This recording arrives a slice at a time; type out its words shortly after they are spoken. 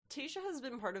Tayshia has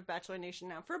been part of Bachelor Nation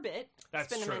now for a bit. That's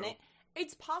it's been true. a minute.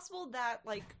 It's possible that,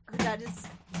 like, her dad is...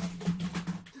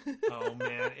 Oh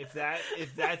man, if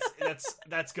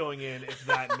that's going in if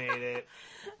that made it.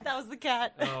 That was the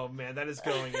cat. Oh man, that is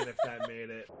going in if that made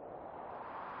it.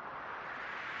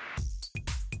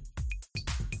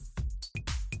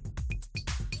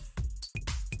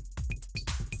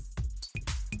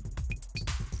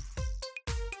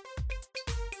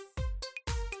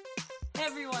 Hey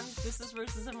everyone, this is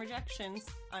Roses and Rejections.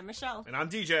 I'm Michelle. And I'm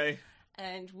DJ.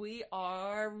 And we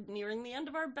are nearing the end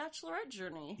of our Bachelorette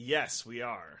journey. Yes, we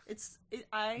are.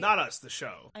 Not us, the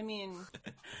show. I mean,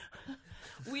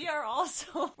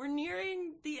 we're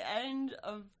nearing the end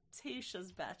of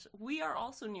Tayshia's Bachelor. We are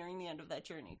also nearing the end of that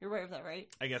journey. You're aware of that, right?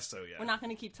 I guess so, yeah. We're not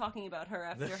going to keep talking about her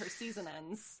after her season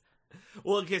ends.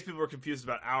 Well, in case people were confused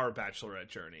about our Bachelorette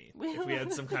journey. If we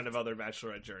had some kind of other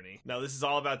Bachelorette journey. No, this is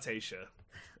all about Tayshia.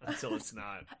 Until it's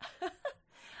not.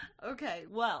 Okay,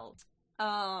 well...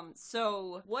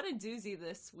 so what a doozy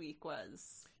this week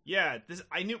was. Yeah,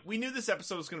 we knew this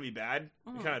episode was going to be bad.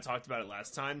 Mm-hmm. We kind of talked about it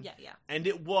last time. Yeah. And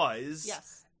it was.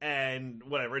 Yes. And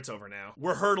whatever, it's over now.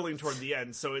 We're hurtling toward the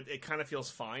end, so it kind of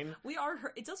feels fine. We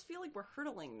are. It does feel like we're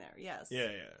hurtling there. Yes. Yeah.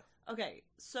 Okay,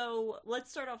 so let's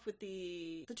start off with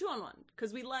the 2-on-1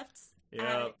 because we left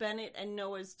at Bennett and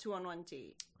Noah's 2-on-1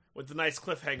 date with the nice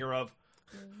cliffhanger of.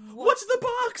 What's in the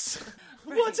box?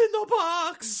 Right. What's in the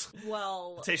box?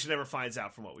 Well, Tayshia never finds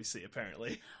out from what we see,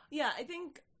 apparently. Yeah, I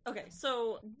think... Okay,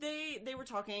 so they were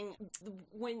talking...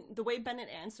 When the way Bennett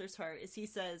answers her is he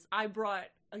says, I brought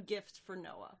a gift for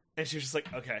Noah. And she's just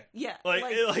like, okay. Yeah.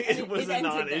 It was a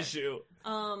non-issue.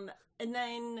 And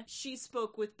then she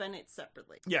spoke with Bennett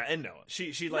separately. Yeah, and Noah.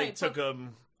 She took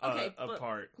him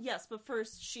apart. Yes, but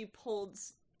first she pulled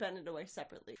Bennett away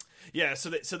separately. Yeah, so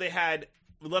they had...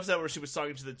 We left out where she was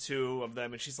talking to the two of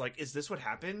them, and she's like, is this what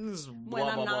happens? When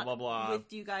I'm not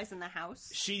with you guys in the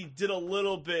house? She did a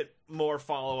little bit more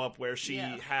follow-up where she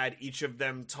had each of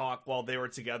them talk while they were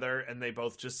together, and they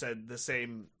both just said the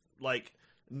same, like,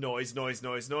 noise.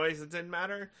 It didn't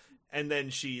matter. And then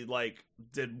she, like,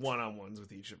 did one-on-ones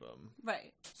with each of them.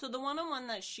 Right. So the one-on-one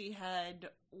that she had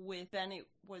with Bennett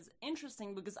was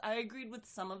interesting because I agreed with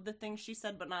some of the things she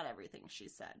said, but not everything she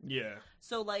said. Yeah.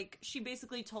 So, like, she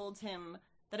basically told him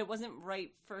that it wasn't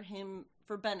right for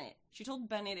Bennett. She told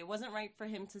Bennett it wasn't right for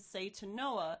him to say to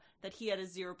Noah that he had a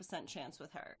 0% chance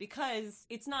with her. Because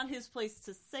it's not his place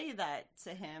to say that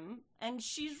to him, and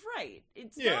she's right.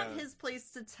 It's not his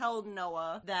place to tell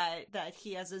Noah that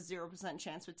he has a 0%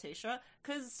 chance with Tayshia,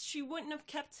 because she wouldn't have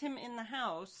kept him in the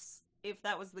house if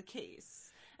that was the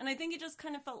case. And I think it just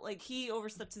kind of felt like he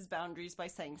overstepped his boundaries by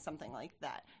saying something like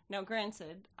that. Now,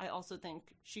 granted, I also think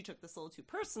she took this a little too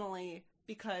personally,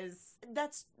 because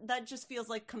that just feels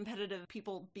like competitive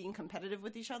people being competitive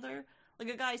with each other. Like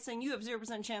a guy saying you have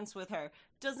 0% chance with her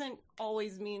doesn't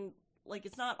always mean, like,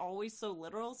 it's not always so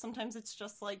literal. Sometimes it's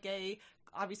just like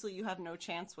obviously you have no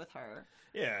chance with her.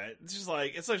 Yeah, it's just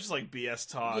like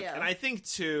BS talk. Yeah. And I think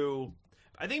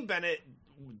Bennett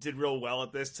did real well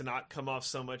at this to not come off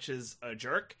so much as a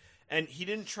jerk. And he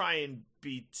didn't try and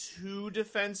be too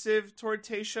defensive toward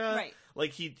Tayshia. Right.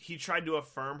 Like, he tried to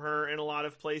affirm her in a lot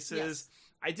of places. Yes.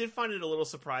 I did find it a little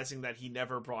surprising that he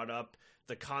never brought up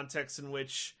the context in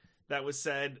which that was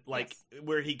said. Like,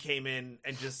 where he came in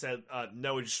and just said,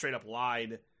 Noah just straight up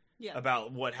lied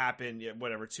about what happened,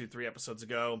 2-3 episodes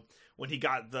ago, when he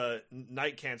got the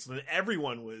night canceled and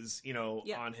everyone was,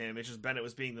 on him. It's just Bennett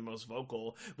was being the most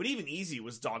vocal. But even Easy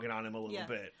was dogging on him a little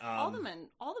bit. All the men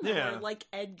were, like,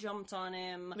 Ed jumped on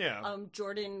him. Yeah.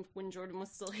 Jordan, when Jordan was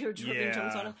still here, Jordan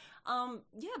jumped on him.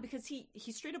 Because he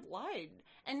straight up lied.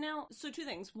 And now, so two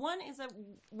things. One is that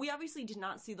we obviously did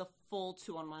not see the full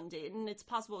 2-on-1 date, and it's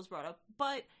possible it was brought up.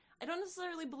 But I don't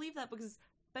necessarily believe that because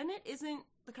Bennett isn't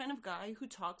the kind of guy who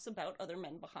talks about other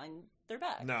men behind their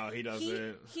back. No, he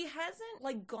doesn't. He hasn't,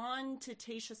 like, gone to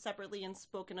Tayshia separately and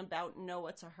spoken about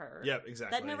Noah to her. Yep,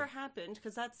 exactly. That never happened,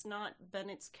 because that's not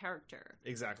Bennett's character.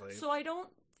 Exactly. So I don't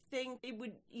think it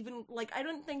would even, like, I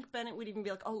don't think Bennett would even be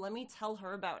like, oh, let me tell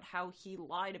her about how he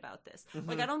lied about this. Mm-hmm.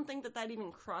 Like, I don't think that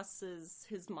even crosses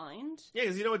his mind. Yeah,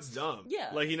 because it's dumb. Yeah.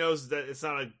 Like, he knows that it's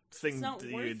not a thing that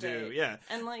you do. It. Yeah.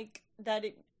 And, like, that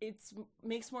it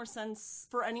makes more sense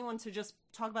for anyone to just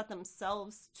talk about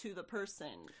themselves to the person,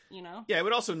 Yeah, it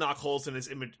would also knock holes in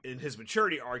his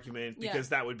maturity argument, because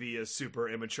that would be a super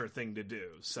immature thing to do.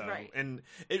 So, and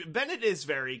Bennett is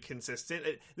very consistent.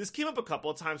 This came up a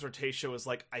couple of times where Tayshia was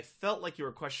like, I felt like you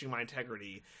were questioning my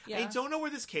integrity. Yeah. I don't know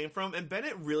where this came from, and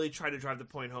Bennett really tried to drive the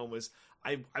point home was,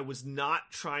 I was not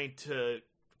trying to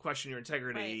question your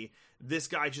integrity. This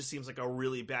guy just seems like a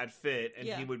really bad fit, and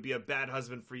he would be a bad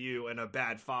husband for you and a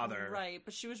bad father. Right,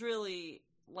 but she was really,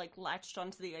 like, latched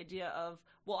onto the idea of,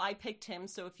 well, I picked him,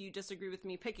 so if you disagree with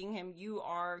me picking him, you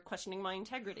are questioning my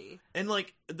integrity. And,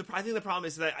 like, I think the problem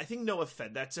is that I think Noah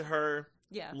fed that to her.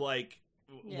 Yeah. Like,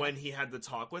 when he had the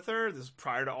talk with her, this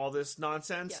prior to all this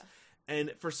nonsense. Yeah.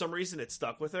 And for some reason, it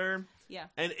stuck with her. Yeah.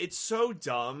 And it's so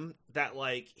dumb that,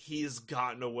 like, he's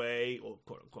gotten away, well,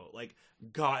 quote unquote, like,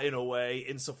 gotten away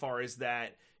insofar as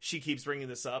that she keeps bringing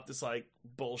this up, this, like,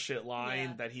 bullshit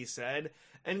line that he said.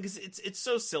 And because it's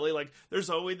so silly. Like, there's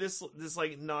always this,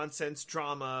 like, nonsense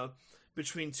drama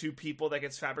between two people that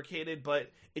gets fabricated, but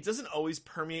it doesn't always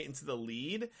permeate into the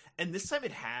lead. And this time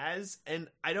it has. And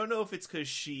I don't know if it's because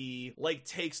she, like,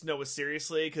 takes Noah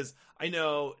seriously, because I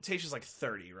know Tayshia's, like,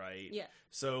 30, right? Yeah.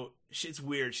 So it's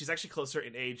weird. She's actually closer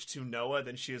in age to Noah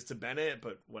than she is to Bennett,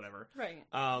 but whatever. Right.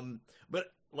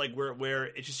 But like where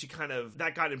it's just she kind of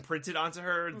that got imprinted onto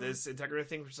her, this integrity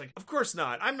thing. She's like, of course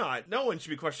not. I'm not. No one should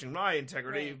be questioning my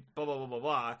integrity. Right. Blah blah blah blah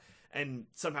blah. And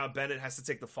somehow Bennett has to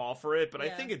take the fall for it. But I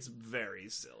think it's very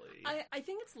silly. I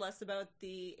think it's less about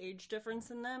the age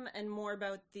difference in them and more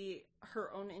about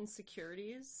her own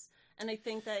insecurities. And I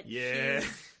think that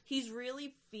he's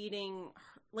really feeding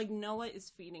her, like, Noah is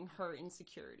feeding her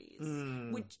insecurities,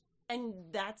 and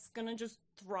that's gonna just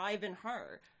thrive in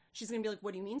her. She's gonna be like,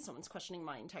 "What do you mean someone's questioning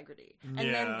my integrity?"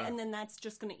 And then that's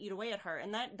just gonna eat away at her.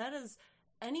 And that is,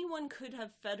 anyone could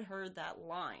have fed her that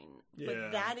line,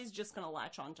 but that is just gonna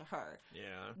latch onto her.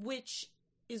 Yeah, which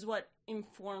is what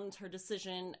informed her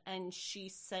decision, and she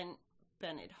sent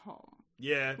Bennett home.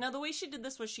 Yeah. Now, the way she did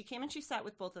this was she came and she sat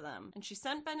with both of them, and she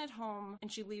sent Bennett home,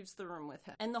 and she leaves the room with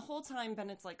him. And the whole time,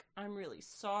 Bennett's like, I'm really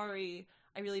sorry.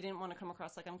 I really didn't want to come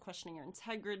across like I'm questioning your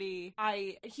integrity.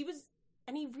 He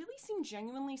really seemed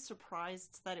genuinely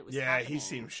surprised that it was happening. Yeah, he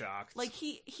seemed shocked. Like,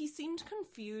 he seemed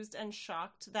confused and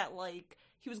shocked that, like,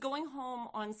 he was going home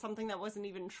on something that wasn't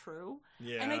even true.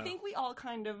 Yeah. And I think we all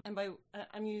kind of, and by,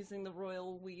 I'm using the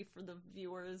royal we for the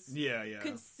viewers. Yeah.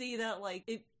 Could see that, like,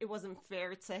 it wasn't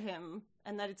fair to him,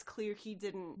 and that it's clear he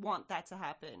didn't want that to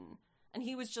happen. And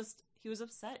he was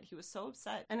upset. He was so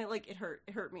upset. And it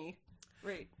hurt me.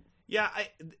 Right. Yeah,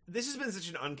 this has been such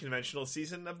an unconventional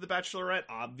season of The Bachelorette,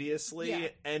 obviously,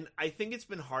 and I think it's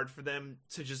been hard for them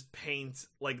to just paint,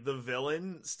 like, the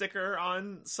villain sticker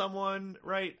on someone,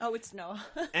 right? Oh, it's Noah.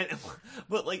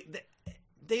 But, like,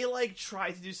 they, like,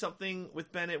 try to do something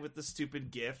with Bennett with the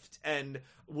stupid gift, and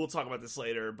we'll talk about this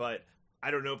later, but I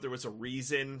don't know if there was a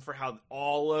reason for how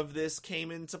all of this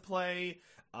came into play.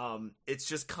 It's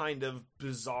just kind of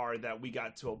bizarre that we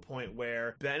got to a point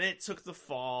where Bennett took the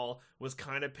fall, was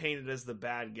kind of painted as the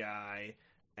bad guy,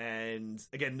 and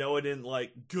again, Noah didn't,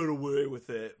 like, get away with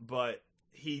it, but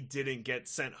he didn't get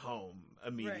sent home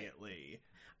immediately.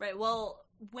 Right. Well,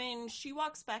 when she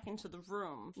walks back into the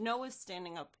room, Noah's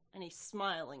standing up and he's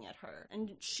smiling at her.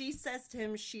 And she says to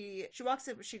him, she walks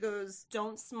up, she goes,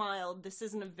 "Don't smile, this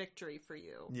isn't a victory for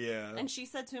you." Yeah. And she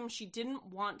said to him she didn't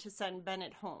want to send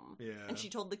Bennett home. Yeah. And she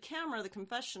told the camera, the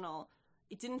confessional,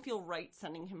 it didn't feel right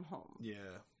sending him home.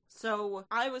 Yeah. So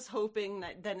I was hoping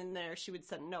that then and there she would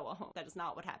send Noah home. That is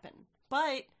not what happened.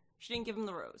 But she didn't give him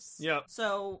the rose. Yep.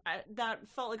 So that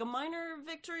felt like a minor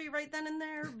victory right then and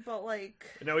there, but, like...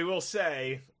 Now, we will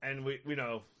say, and we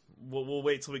know... We'll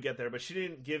wait till we get there, but she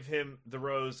didn't give him the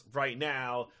rose right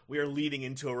now. We are leading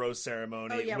into a rose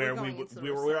ceremony where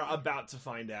we're about to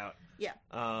find out. Yeah.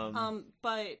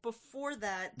 But before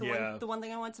that, the one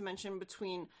thing I want to mention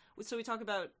so we talked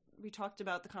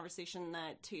about the conversation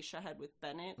that Tayshia had with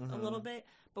Bennett a little bit,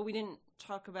 but we didn't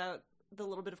talk about the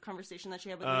little bit of conversation that she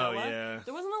had with Noah. Yeah.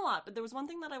 There wasn't a lot, but there was one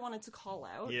thing that I wanted to call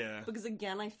out. Yeah. Because,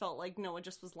 again, I felt like Noah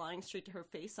just was lying straight to her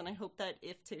face, and I hope that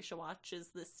if Tayshia watches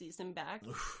this season back,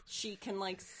 she can,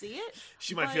 like, see it.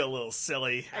 She might feel a little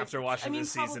silly after watching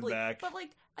this season back. But, like,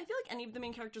 I feel like any of the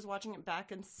main characters watching it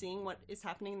back and seeing what is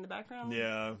happening in the background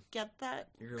get that.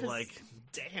 You're like,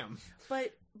 damn.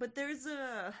 But there's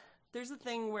a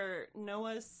thing where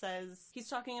Noah says, he's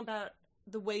talking about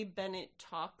the way Bennett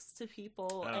talks to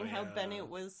people and how Bennett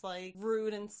was, like,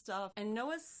 rude and stuff. And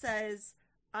Noah says,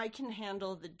 I can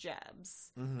handle the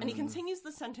jabs. And he continues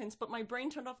the sentence, but my brain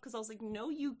turned off because I was like, no,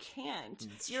 you can't.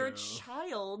 You're a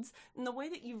child. And the way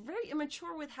that you're very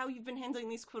immature with how you've been handling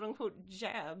these quote-unquote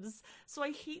jabs. So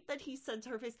I hate that he said to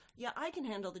her face, yeah, I can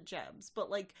handle the jabs.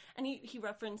 But, like, and he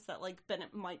referenced that, like,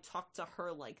 Bennett might talk to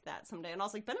her like that someday. And I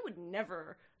was like, Bennett would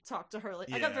never talk to her.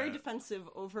 Like, I got very defensive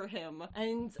over him,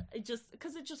 and it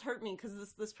just hurt me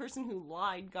because this person who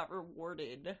lied got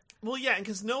rewarded. Well, yeah, and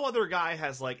because no other guy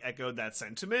has, like, echoed that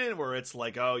sentiment where it's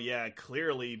like, oh yeah,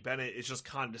 clearly Bennett is just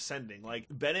condescending. Like,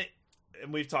 Bennett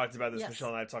and we've talked about this, Yes. Michelle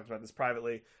and I have talked about this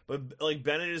privately, but like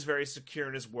Bennett is very secure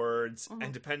in his words,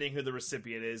 and depending who the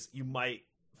recipient is, you might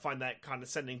find that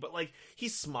condescending, but like he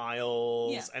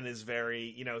smiles and is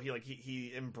very,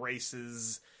 he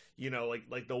embraces,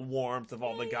 like the warmth of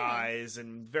all the guys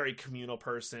and very communal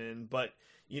person. But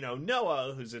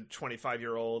Noah, who's a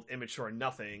 25-year-old immature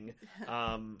nothing,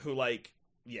 who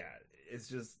is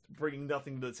just bringing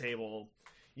nothing to the table.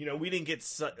 We didn't get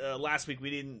last week. We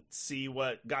didn't see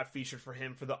what got featured for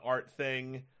him for the art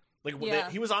thing.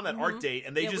 Like he was on that art date,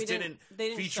 and they didn't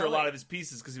feature a lot of his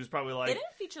pieces because he was probably like, they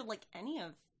didn't feature like any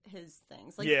of his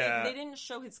things. Like they didn't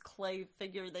show his clay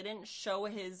figure. They didn't show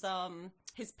his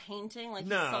painting, like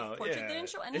his self-portrait. They didn't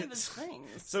show any of his things.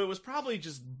 So it was probably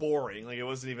just boring. Like it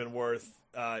wasn't even worth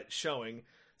showing.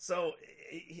 So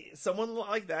someone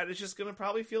like that is just going to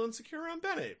probably feel insecure around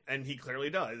Bennett, and he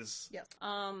clearly does. Yes.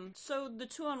 So the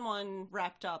 2-on-1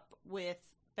 wrapped up with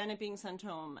Bennett being sent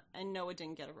home, and Noah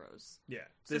didn't get a rose. Yeah.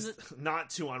 So not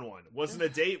 2-on-1. It wasn't a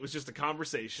date, it was just a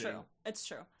conversation. True. It's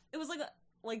true. It was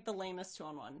like the lamest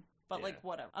 2-on-1, but like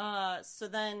whatever. So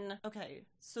then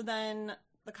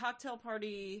the cocktail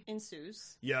party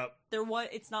ensues. Yep.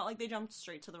 It's not like they jumped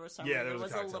straight to the roast ceremony. Yeah, there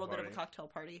was a little bit of a cocktail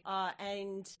party.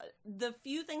 And the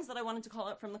few things that I wanted to call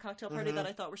out from the cocktail party that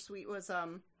I thought were sweet was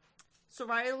so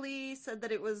Riley said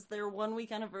that it was their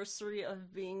 1-week anniversary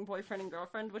of being boyfriend and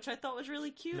girlfriend, which I thought was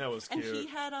really cute. That was cute. And he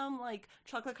had like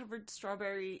chocolate covered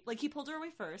strawberry, like he pulled her away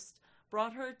first,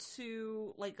 brought her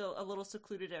to like a little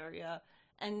secluded area,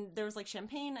 and there was like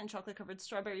champagne and chocolate covered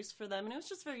strawberries for them, and it was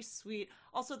just very sweet.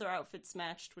 Also their outfits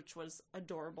matched, which was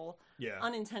adorable. Yeah.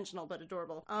 Unintentional, but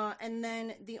adorable. And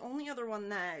then the only other one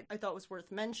that I thought was worth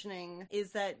mentioning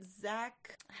is that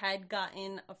Zach had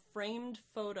gotten a framed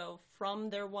photo from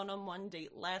their one-on-one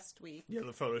date last week. Yeah,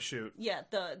 the photo shoot. Yeah,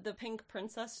 the pink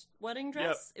princess wedding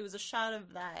dress. Yep. It was a shot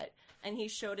of that, and he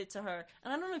showed it to her.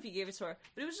 And I don't know if he gave it to her,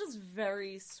 but it was just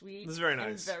very sweet. It was very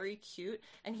nice. And very cute.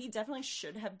 And he definitely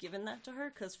should have given that to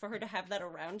her, because for her to have that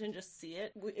around and just see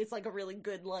it, it's like a really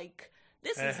good, like,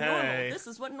 this is normal. This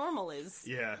is what normal is.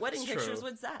 Yeah, wedding pictures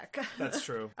with Zach. That's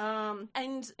true.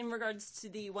 And in regards to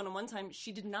the one-on-one time,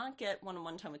 she did not get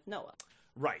one-on-one time with Noah.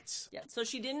 Right. Yeah, so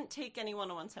she didn't take any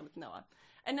one-on-one time with Noah.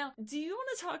 And now, do you want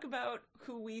to talk about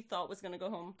who we thought was going to go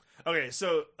home? Okay,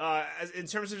 so in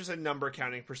terms of just a number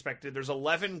counting perspective, there's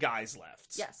 11 guys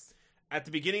left. Yes. At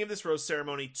the beginning of this rose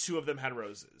ceremony, 2 of them had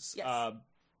roses. Yes.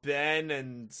 Ben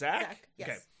and Zach? Yes.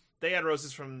 Okay. They had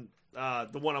roses from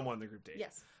the one-on-one, the group date.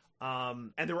 Yes.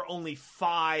 And there were only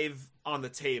 5 on the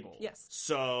table. Yes.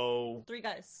 So 3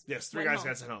 guys. Yes, 3 guys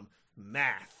got sent home.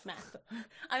 Math.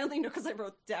 I only know because I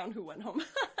wrote down who went home.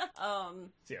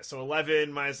 So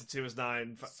 11 minus the 2 is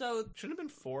 9. So shouldn't have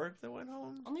been 4 that went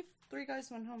home. Only 3 guys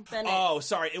went home. Bennett. Oh,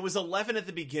 sorry. It was 11 at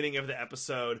the beginning of the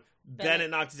episode. Bennett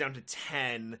knocked it down to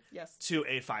 10. Yes. To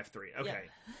 853. Okay.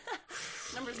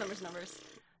 Yeah. Numbers.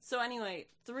 So anyway,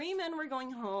 3 men were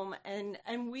going home, and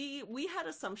we had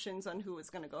assumptions on who was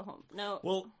going to go home. Now,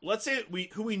 well, let's say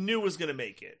who we knew was going to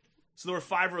make it. So there were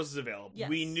 5 roses available. Yes.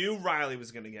 We knew Riley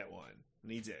was going to get one,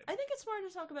 and he did. I think it's smart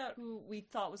to talk about who we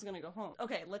thought was going to go home.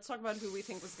 Okay, let's talk about who we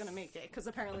think was going to make it, because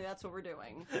apparently that's what we're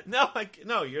doing. No,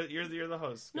 you're the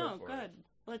host. No, good.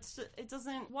 It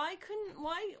doesn't. Why can't?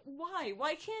 I was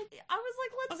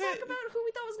like, let's talk about who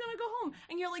we thought was gonna go home,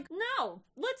 and you're like, no,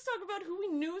 let's talk about who we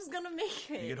knew was gonna make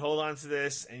it. You could hold on to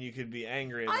this, and you could be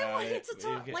angry about it. I wanted to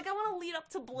talk. I want to lead up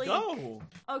to Blake. Go.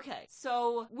 Okay,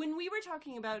 so when we were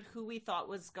talking about who we thought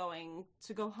was going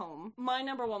to go home, my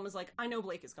number 1 was like, I know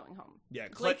Blake is going home. Yeah,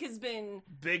 Blake has been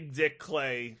Big Dick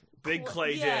Clay. Big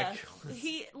Clay Dick.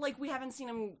 We haven't seen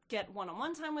him get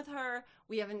one-on-one time with her.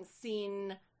 We haven't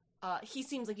seen. He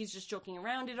seems like he's just joking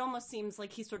around. It almost seems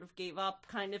like he sort of gave up,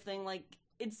 kind of thing. Like,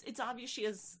 it's obvious she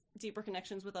has deeper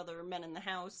connections with other men in the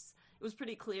house. It was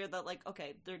pretty clear that, like,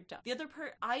 okay, they're done. The other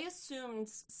I assumed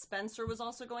Spencer was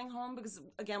also going home because,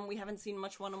 again, we haven't seen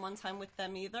much one-on-one time with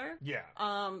them either. Yeah.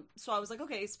 So I was like,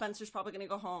 okay, Spencer's probably going to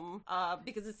go home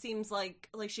because it seems like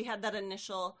she had that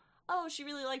initial, oh, she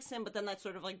really likes him, but then that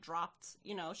sort of, like, dropped.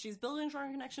 She's building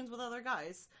strong connections with other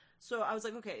guys. So I was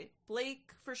like, okay,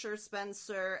 Blake for sure,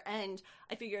 Spencer, and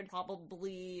I figured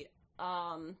probably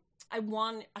I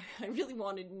really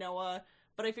wanted Noah,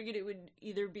 but I figured it would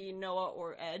either be Noah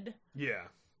or Ed. Yeah.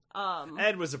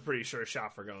 Ed was a pretty sure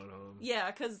shot for going home. Yeah,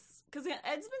 because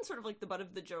Ed's been sort of like the butt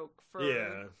of the joke for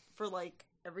like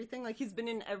everything. Like, he's been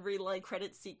in every, like,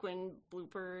 credit sequence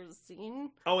blooper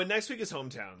scene. Oh, and next week is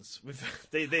Hometowns.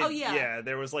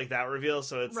 There was, like, that reveal,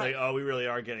 so it's like, oh, we really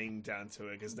are getting down to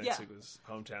it, because next week was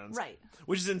Hometowns. Right.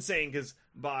 Which is insane, because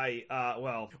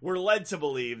we're led to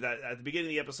believe that at the beginning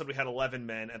of the episode we had 11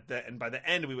 men, and by the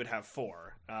end we would have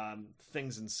 4.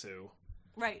 Things ensue.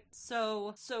 Right.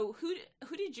 So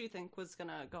who did you think was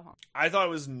gonna go home? I thought it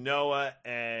was Noah,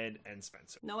 Ed, and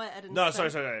Spencer. Noah, Ed, and Spencer.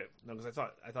 Sorry. No, because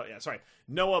I thought, sorry.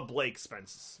 Noah, Blake,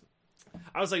 Spence.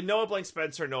 I was like, Noah, Blake,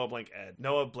 Spencer, Noah, Blake, Ed.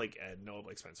 Noah, Blake, Ed. Noah,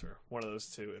 Blake, Spencer. One of those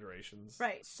 2 iterations.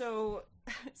 Right. So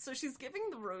she's giving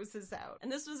the roses out. And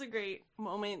this was a great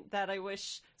moment that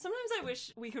sometimes I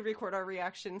wish we could record our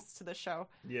reactions to the show.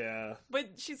 Yeah.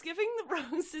 But she's giving the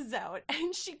roses out,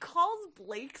 and she calls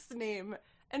Blake's name.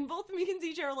 And both me and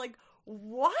DJ are like,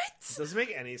 what? Doesn't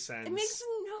make any sense. It makes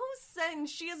no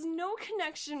sense. She has no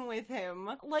connection with him.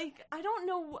 Like, I don't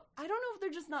know if they're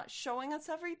just not showing us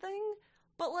everything,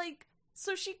 but, like,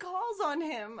 so she calls on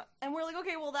him, and we're like,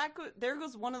 okay, well, there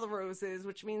goes one of the roses,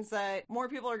 which means that more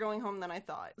people are going home than I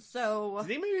thought. So do you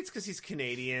think maybe it's because he's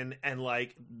Canadian, and,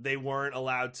 like, they weren't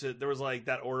allowed to, there was, like,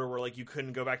 that order where, like, you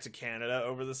couldn't go back to Canada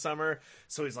over the summer,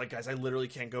 so he's like, guys, I literally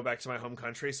can't go back to my home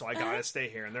country, so I gotta stay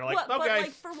here. And they're like, okay. But,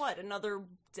 like, for what? Another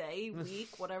day,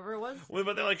 week, whatever it was?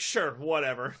 But they're like, sure,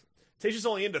 whatever. Tasha's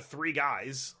only into 3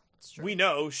 guys. It's true. We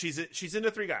know she's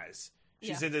into 3 guys.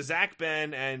 She's into Zach,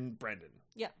 Ben, and Brendan.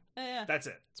 Yeah. Yeah. That's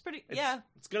it.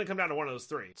 It's gonna come down to one of those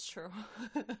 3. It's true.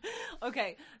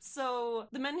 Okay, so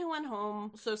the men who went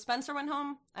home. So Spencer went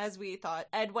home, as we thought.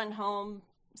 Ed went home.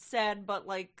 Sad, but,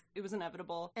 like, it was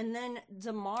inevitable. And then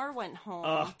Damar went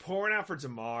home. Pouring out for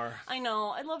Damar. I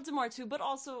know. I love Damar, too, but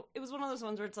also, it was one of those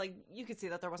ones where it's like, you could see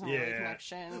that there wasn't really a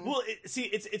connection. Well,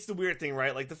 it's the weird thing,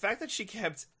 right? Like, the fact that she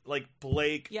kept, like,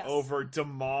 Blake over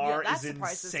Damar is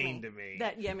insane to me.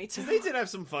 Me too. They did have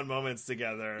some fun moments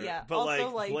together. Yeah. But,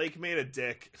 also, like, Blake made a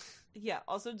dick. Yeah,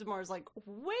 also Damar's, like,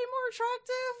 way more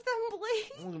attractive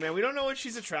than Blake. Man, we don't know what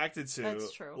she's attracted to.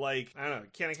 That's true. Like, I don't know,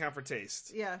 can't account for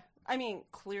taste. Yeah. I mean,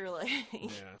 clearly. Yeah.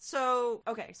 So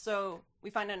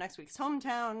we find out next week's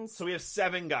Hometowns. So we have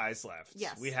 7 guys left.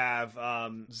 Yes. We have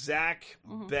Zach,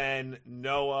 Ben,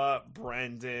 Noah,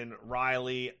 Brendan,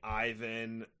 Riley,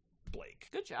 Ivan, Blake.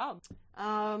 Good job.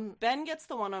 Ben gets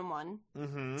the one-on-one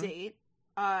date.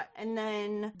 And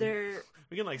then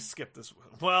we can, like, skip this.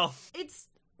 Well,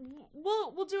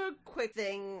 we'll do a quick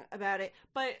thing about it.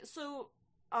 But so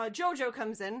JoJo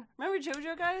comes in. Remember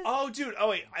JoJo, guys? Oh, dude. Oh,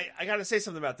 wait. I gotta say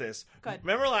something about this. Go ahead.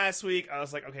 Remember last week, I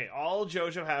was like, okay, all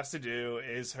JoJo has to do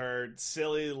is her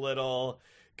silly little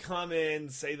come in,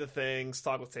 say the things,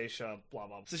 talk with Tasha, blah,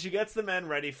 blah. So she gets the men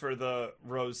ready for the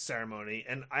rose ceremony,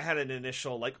 and I had an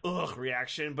initial, like, ugh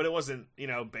reaction, but it wasn't,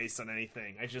 based on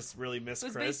anything. I just really miss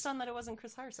Chris. It was based on that it wasn't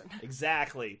Chris Harrison.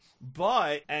 Exactly.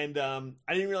 But, and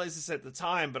I didn't realize this at the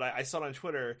time, but I saw it on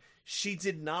Twitter, she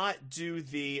did not do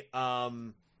the,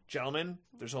 gentlemen,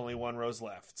 there's only one rose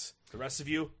left. The rest of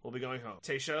you will be going home.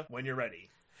 Tasha, when you're ready.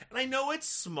 And I know it's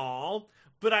small,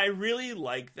 but I really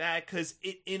like that because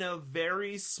it, in a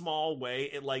very small way,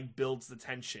 it, like, builds the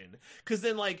tension. Because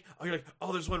then, like, you're like,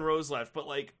 oh, there's one rose left. But,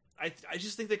 like, I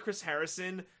just think that Chris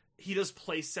Harrison, he does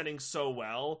place setting so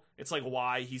well. It's, like,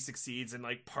 why he succeeds and,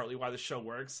 like, partly why the show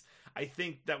works. I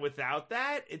think that without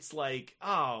that, it's like,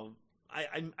 oh,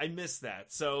 I miss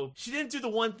that. So she didn't do the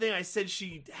one thing I said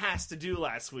she has to do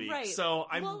last week. Right. So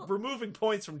I'm removing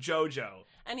points from JoJo.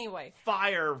 Anyway.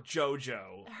 Fire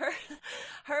JoJo. Her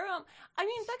I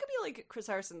mean, that could be like Chris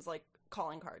Harrison's, like,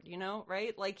 calling card,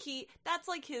 right? Like, that's,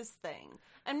 like, his thing.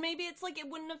 And maybe it's like, it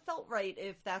wouldn't have felt right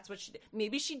if that's what she did.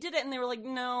 Maybe she did it and they were like,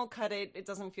 no, cut it. It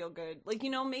doesn't feel good. Like,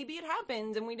 maybe it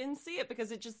happened and we didn't see it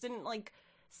because it just didn't, like,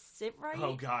 sit right.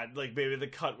 Oh, God. Like, maybe the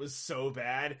cut was so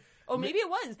bad. Oh, maybe it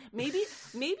was. Maybe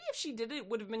if she did it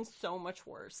would have been so much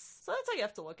worse. So that's how you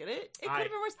have to look at it. It could have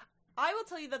been worse. I will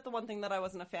tell you that the one thing that I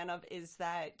wasn't a fan of is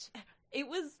that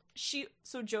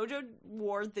so JoJo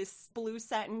wore this blue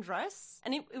satin dress,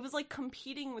 and it was, like,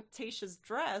 competing with Tasha's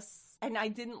dress, and I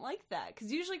didn't like that, because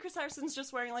usually Chris Harrison's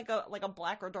just wearing, like a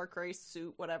black or dark gray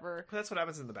suit, whatever. That's what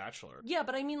happens in The Bachelor. Yeah,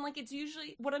 but I mean, like, it's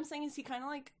usually, what I'm saying is he kind of,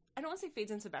 like, I don't want to say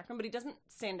fades into the background, but he doesn't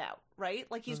stand out, right?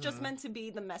 Like, he's just meant to be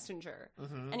the messenger,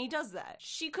 and he does that.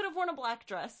 She could have worn a black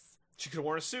dress. She could have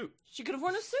worn a suit. She would have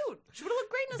looked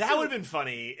great in a suit. That would have been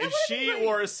funny. If she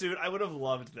wore a suit, I would have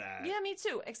loved that. Yeah, me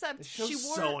too. Except she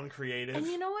wore... so uncreative. And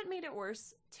you know what made it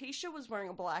worse? Tasha was wearing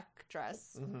a black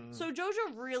dress. So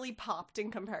JoJo really popped in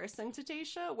comparison to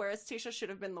Tasha, whereas Tasha should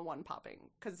have been the one popping,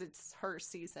 because it's her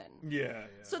season. Yeah.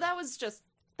 So that was just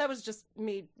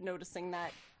me noticing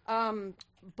that.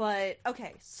 But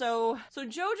okay, so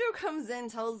JoJo comes in,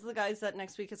 tells the guys that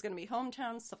next week is going to be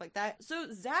hometown, stuff like that.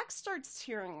 So Zach starts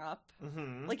tearing up,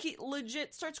 like he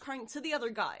legit starts crying to the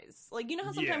other guys. Like, you know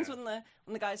how sometimes when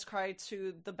the guys cry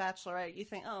to the Bachelorette, you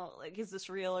think, oh, like, is this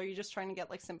real? Or are you just trying to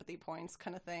get like sympathy points,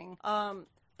 kind of thing?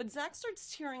 But Zach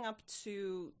starts tearing up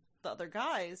to the other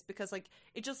guys because like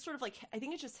it just sort of like I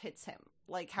think it just hits him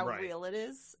like how real it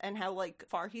is and how like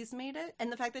far he's made it,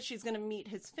 and the fact that she's gonna meet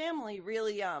his family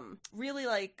really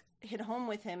like hit home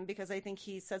with him because I think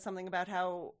he said something about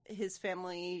how his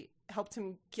family helped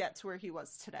him get to where he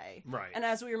was today. Right. And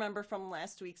as we remember from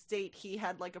last week's date, he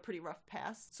had like a pretty rough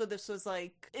past, so this was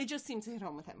like it just seemed to hit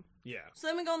home with him. Yeah. So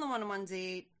then we go on the one-on-one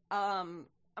date.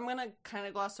 I'm gonna kind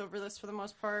of gloss over this for the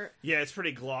most part. Yeah, it's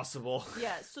pretty glossable.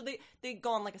 Yeah, so they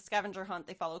go on like a scavenger hunt.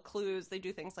 They follow clues. They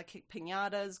do things like kick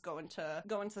piñatas, go into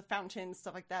the fountains,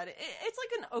 stuff like that. It's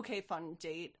like an okay, fun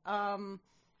date.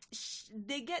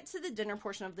 They get to the dinner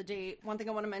portion of the date. One thing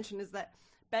I want to mention is that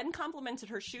Ben complimented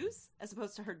her shoes as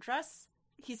opposed to her dress.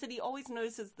 He said he always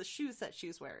notices the shoes that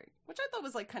she's wearing, which I thought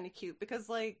was like kind of cute because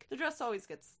like the dress always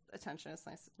gets attention. It's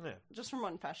nice, just from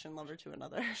one fashion lover to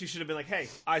another. She should have been like, "Hey,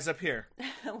 eyes up here.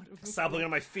 Stop looking at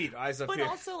my feet. Eyes up here." But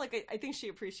also, like, I think she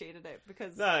appreciated it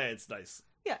because it's nice.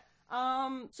 Yeah.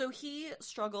 So he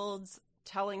struggled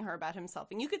telling her about himself,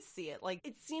 and you could see it. Like,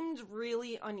 it seemed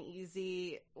really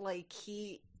uneasy. Like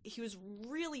he was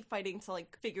really fighting to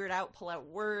like figure it out, pull out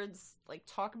words, like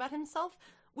talk about himself.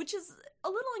 Which is a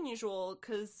little unusual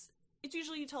because it's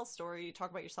usually you tell a story, you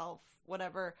talk about yourself,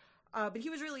 whatever. But he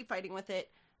was really fighting with it.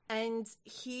 And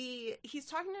he's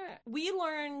talking to... We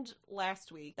learned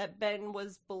last week that Ben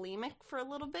was bulimic for a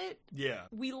little bit. Yeah.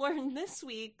 We learned this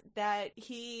week that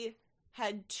he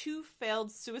had 2 failed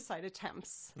suicide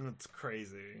attempts. That's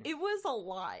crazy. It was a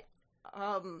lot.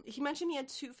 He mentioned he had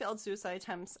 2 failed suicide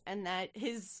attempts and that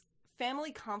his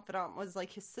family confidant was like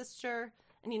his sister...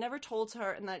 And he never told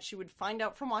her, and that she would find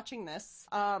out from watching this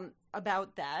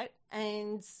about that.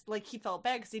 And, like, he felt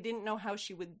bad because he didn't know how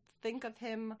she would think of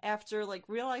him after, like,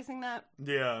 realizing that.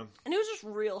 Yeah. And it was just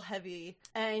real heavy.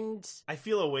 And... I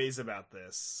feel a ways about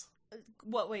this.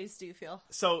 What ways do you feel?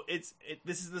 So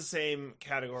this is the same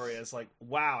category as like,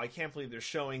 wow, I can't believe they're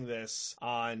showing this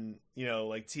on, you know,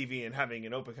 like TV and having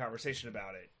an open conversation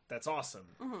about it. That's awesome.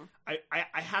 Mm-hmm.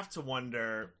 I have to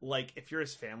wonder, like, if you're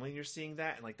his family and you're seeing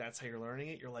that and like that's how you're learning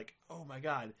it, you're like, oh my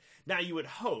god. Now you would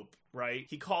hope, right?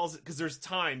 He calls it because there's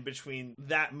time between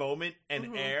that moment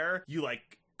and air. You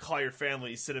like call your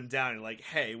family, sit them down, and like,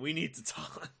 hey, we need to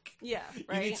talk. Yeah,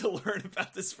 right. You need to learn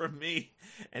about this from me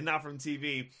and not from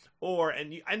TV.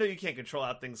 I know you can't control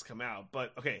how things come out,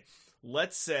 but okay,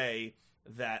 let's say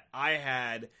that I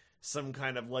had some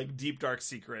kind of like deep dark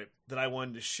secret that I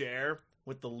wanted to share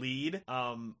with the lead,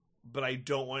 but I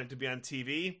don't want it to be on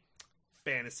TV.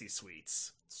 Fantasy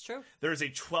Suites. It's true. There's a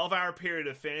 12-hour period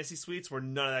of Fantasy Suites where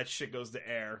none of that shit goes to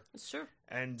air. It's true.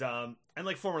 And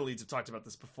like former leads have talked about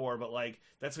this before, but like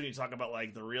that's when you talk about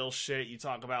like the real shit. You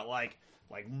talk about like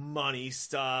money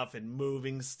stuff and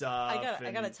moving stuff.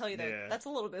 I gotta tell you that that's a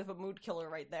little bit of a mood killer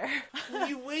right there.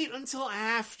 You wait until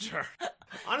after.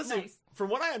 Honestly, nice. From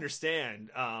what I understand,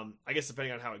 I guess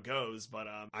depending on how it goes, but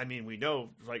I mean, we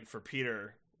know like for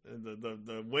Peter,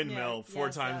 the windmill four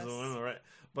times the windmill, right?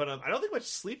 But I don't think much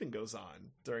sleeping goes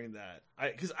on during that.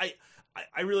 Because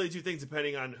I really do think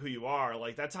depending on who you are,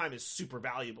 like that time is super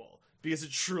valuable. Because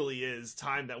it truly is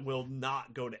time that will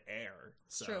not go to air.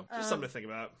 So, true. Just something to think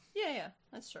about. Yeah,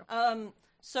 that's true.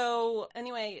 So,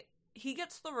 anyway, he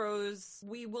gets the rose.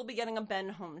 We will be getting a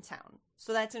Ben hometown.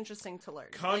 So that's interesting to learn.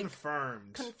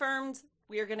 Confirmed. Confirmed,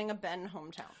 we are getting a Ben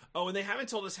hometown. Oh, and they haven't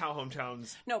told us how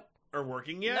hometowns are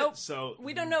working yet. Nope. So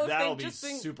we don't know if that'll they've be just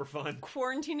been super fun.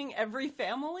 Quarantining every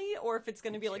family, or if it's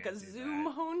going to be like a Zoom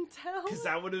hometown. Because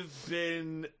that would have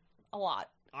been... a lot.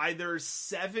 Either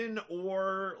 7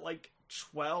 or like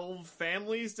 12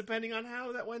 families, depending on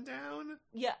how that went down.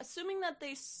 Yeah, assuming that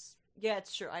they... Yeah,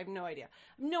 it's true. I have no idea.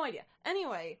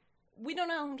 Anyway, we don't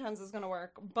know how Hometowns is going to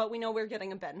work, but we know we're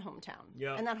getting a Ben hometown.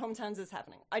 Yeah. And that Hometowns is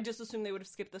happening. I just assumed they would have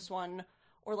skipped this one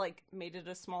or like made it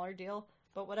a smaller deal,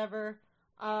 but whatever.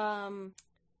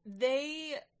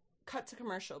 They cut to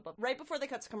commercial, but right before they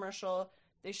cut to commercial...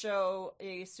 They show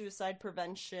a suicide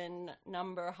prevention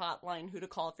number, hotline, who to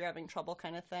call if you're having trouble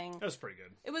kind of thing. That was pretty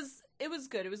good. It was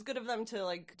good. It was good of them to,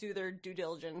 like, do their due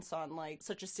diligence on, like,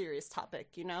 such a serious topic,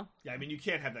 you know? Yeah, I mean, you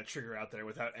can't have that trigger out there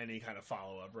without any kind of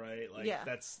follow-up, right? Like, yeah.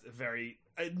 That's very...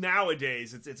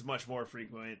 nowadays, it's much more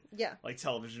frequent. Yeah. Like,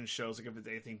 television shows, like, if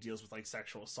anything deals with, like,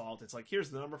 sexual assault, it's like,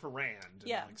 here's the number for Rand. And,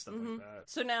 like, stuff like that.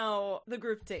 So now, the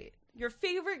group date. Your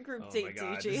favorite group date, my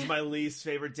God. DG. This is my least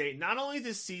favorite date. Not only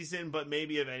this season, but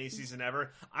maybe of any season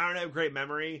ever. I don't have great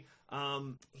memory.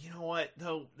 You know what,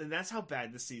 though? That's how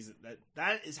bad this season...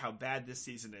 That is how bad this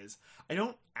season is. I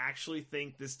don't actually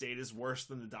think this date is worse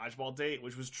than the dodgeball date,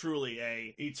 which was truly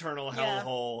a eternal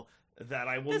hellhole that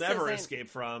I will never escape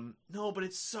from. No, but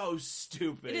it's so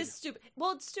stupid. It is stupid.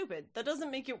 Well, it's stupid. That doesn't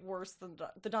make it worse than...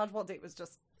 The dodgeball date was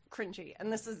just cringy.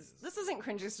 And this isn't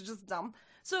cringy, it's just dumb.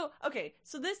 So, okay,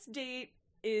 so this date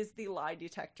is the lie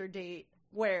detector date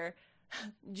where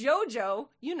JoJo,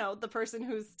 you know, the person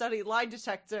who's studied lie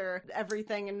detector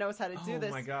everything and knows how to do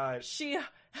this. Oh my gosh. She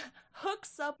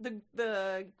hooks up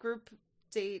the group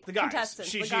date the guys.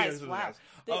 contestants. The guys.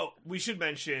 Wow. We should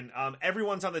mention,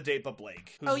 everyone's on the date but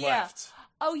Blake, who's left.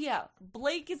 Oh, yeah.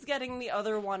 Blake is getting the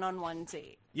other one-on-one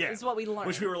date. Yeah. Is what we learned.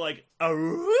 Which we were like,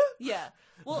 oh? Yeah.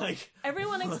 Well,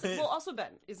 everyone... well, also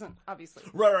Ben isn't, obviously.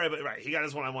 Right. He got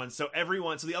his one-on-one. So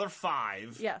everyone... So the other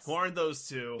 5, who aren't those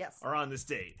 2, are on this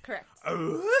date. Correct.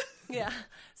 Oh? Yeah.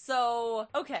 So,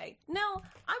 okay. Now,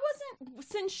 I wasn't...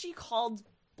 Since she called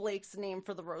Blake's name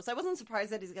for the rose, I wasn't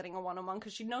surprised that he's getting a one-on-one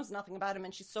because she knows nothing about him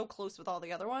and she's so close with all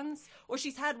the other ones. Or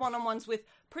she's had one-on-ones with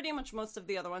pretty much most of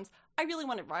the other ones. I really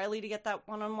wanted Riley to get that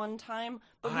one-on-one time.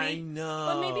 But I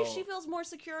know. But maybe she feels more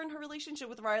secure in her relationship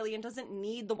with Riley and doesn't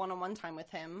need the one-on-one time with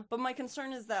him. But my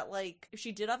concern is that, like, if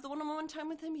she did have the one-on-one time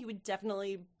with him, he would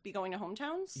definitely be going to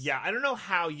hometowns. Yeah, I don't know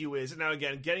how you is. Now,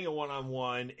 again, getting a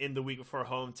one-on-one in the week before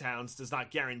hometowns does not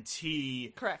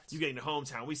guarantee you getting to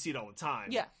hometown. We see it all the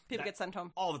time. Yeah, people get sent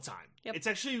home. All the time. Yep. It's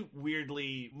actually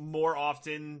weirdly more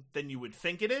often than you would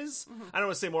think it is. Mm-hmm. I don't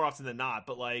want to say more often than not,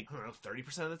 but like, I don't know,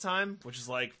 30% of the time, which is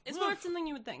like... It's more often than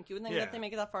you would think. You would think that they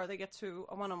make it that far, they get to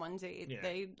a one-on-one date,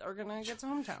 they are going to get to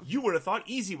hometown. You would have thought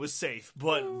Easy was safe,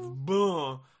 but...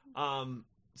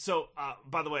 So,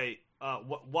 by the way,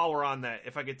 while we're on that,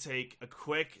 if I could take a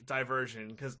quick diversion,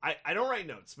 because I don't write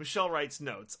notes. Michelle writes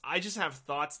notes. I just have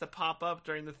thoughts that pop up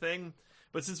during the thing.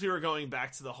 But since we were going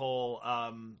back to the whole,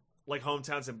 like,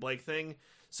 hometowns and Blake thing,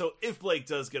 so if Blake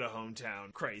does get a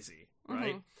hometown, crazy,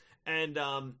 right? Mm-hmm.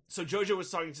 And so JoJo was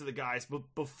talking to the guys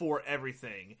before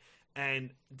everything.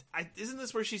 And isn't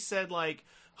this where she said, like,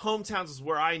 hometowns was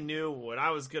where I knew when I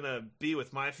was going to be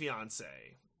with my fiance?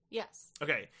 Yes.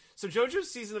 Okay, so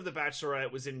JoJo's season of The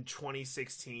Bachelorette was in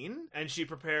 2016, and she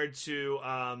prepared to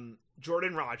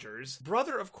Jordan Rodgers,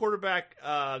 brother of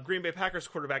Green Bay Packers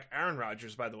quarterback Aaron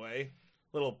Rodgers, by the way.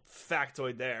 Little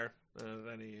factoid there.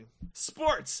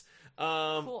 Sports!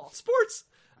 Cool. Sports!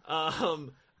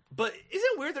 But isn't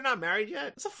it weird they're not married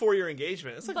yet? It's a 4-year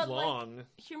engagement. It's like long. Like,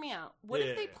 hear me out. What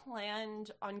if they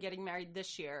planned on getting married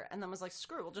this year and then was like,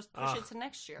 screw, we'll just push it to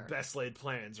next year? Best laid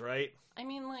plans, right? I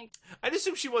mean, like... I'd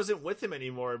assume she wasn't with him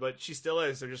anymore, but she still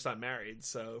is. They're just not married,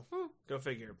 so go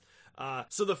figure.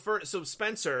 So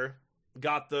Spencer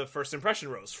got the first impression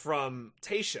rose from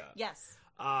Tayshia. Yes.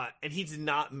 And he did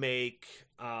not make...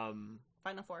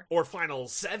 Final 4. Or Final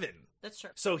 7. That's true.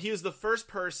 So he was the first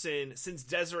person since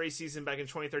Desiree's season back in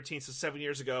 2013, so 7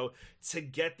 years ago, to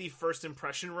get the first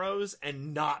impression rose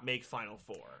and not make Final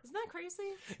 4. Isn't that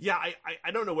crazy? Yeah,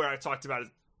 I don't know where I talked about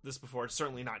this before. It's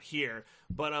certainly not here.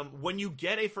 But when you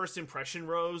get a first impression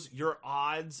rose, your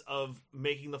odds of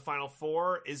making the Final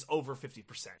 4 is over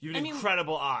 50%. You have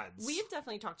incredible odds. We've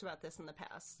definitely talked about this in the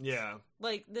past. Yeah.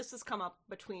 Like, this has come up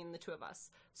between the two of us.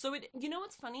 So, you know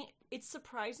what's funny? It's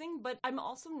surprising, but I'm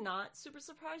also not super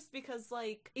surprised because,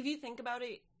 like, if you think about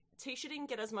it, Tayshia didn't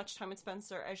get as much time with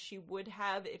Spencer as she would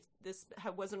have if this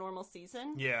was a normal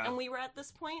season. Yeah. And we were at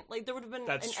this point. Like, there would have been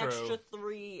extra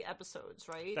 3 episodes,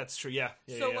 right? That's true, yeah.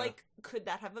 Like, could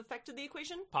that have affected the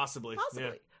equation? Possibly.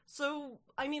 Yeah. So,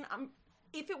 I mean,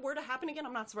 if it were to happen again,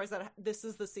 I'm not surprised that this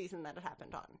is the season that it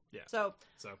happened on. Yeah. So.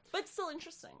 But still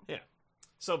interesting. Yeah.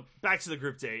 So, back to the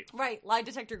group date. Right, lie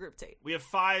detector group date. We have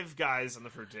 5 guys on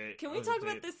the first date. Can we talk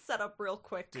about this setup real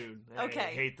quick? Dude, okay. I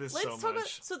hate this Let's so talk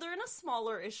much. So they're in a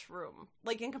smaller-ish room,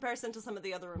 like in comparison to some of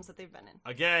the other rooms that they've been in.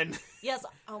 Again. Yes.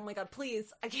 Oh my god,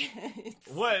 please. I can't.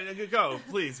 What? Go,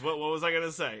 please. What was I going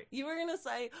to say? You were going to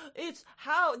say, it's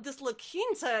how this La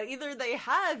Quinta, either they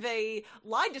have a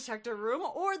lie detector room,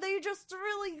 or they're just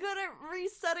really good at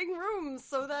resetting rooms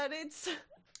so that it's...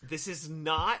 This is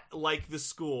not like the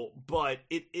school, but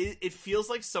it feels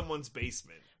like someone's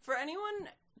basement. For anyone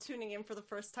tuning in for the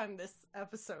first time this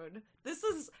episode, This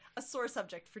is a sore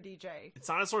subject for DJ. It's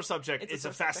not a sore subject. It's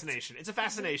a fascination. It's a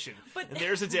fascination. But and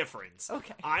there's a difference.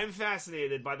 Okay. I'm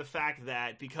fascinated by the fact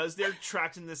that because they're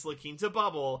trapped in this La Quinta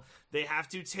bubble, they have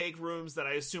to take rooms that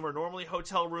I assume are normally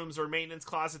hotel rooms or maintenance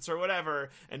closets or whatever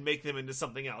and make them into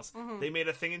something else. Mm-hmm. They made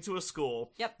a thing into a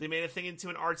school. Yep. They made a thing into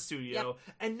an art studio.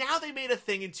 Yep. And now they made a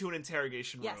thing into an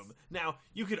interrogation room. Yes. Now,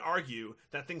 you could argue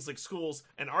that things like schools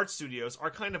and art studios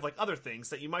are kind of like other things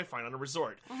that you might find on a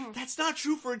resort. Mm-hmm. That's not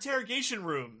true for interrogation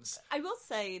rooms. I will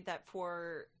say that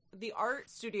for the art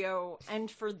studio and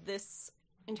for this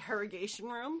interrogation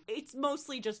room, it's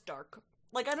mostly just dark.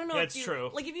 Like, I don't know if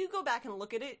true. Like, if you go back and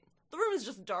look at it, the room is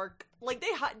just dark. Like,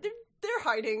 they're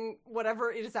hiding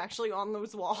whatever is actually on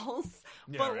those walls.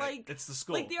 Yeah, but, right. like... It's the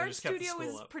school. Like, the art studio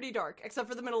is pretty dark, except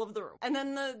for the middle of the room. And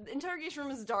then the interrogation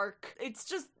room is dark. It's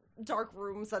just dark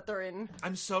rooms that they're in.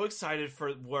 I'm so excited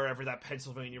for wherever that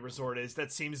Pennsylvania resort is.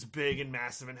 That seems big and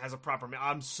massive and has a proper...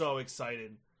 I'm so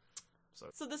excited.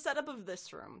 So the setup of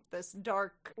this room, this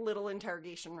dark little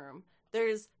interrogation room,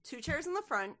 there's 2 chairs in the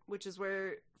front, which is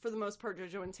where, for the most part,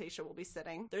 Jojo and Tayshia will be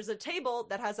sitting. There's a table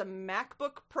that has a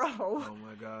MacBook Pro. Oh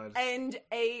my god. And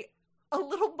a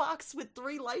little box with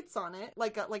 3 lights on it,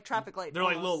 like traffic lights. They're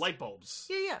almost like little light bulbs.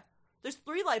 Yeah. There's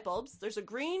 3 light bulbs. There's a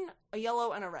green, a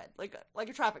yellow, and a red, like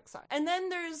a traffic sign. And then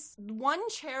there's 1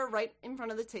 chair right in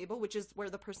front of the table, which is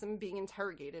where the person being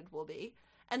interrogated will be.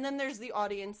 And then there's the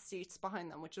audience seats behind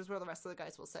them, which is where the rest of the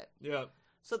guys will sit. Yeah.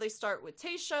 So they start with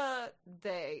Tayshia.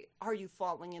 Are you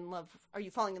falling in love? Are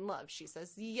you falling in love? She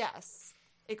says, yes.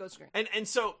 It goes green. And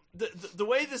so the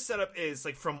way this setup is,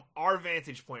 like, from our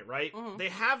vantage point, right? Mm-hmm. They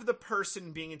have the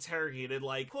person being interrogated,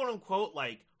 like, quote unquote,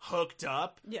 like, hooked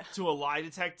up to a lie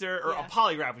detector, or a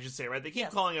polygraph, we should say, right? They keep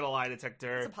calling it a lie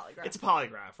detector. It's a polygraph. It's a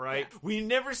polygraph, right? Yeah. We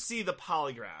never see the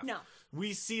polygraph. No.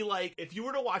 We see, like, if you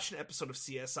were to watch an episode of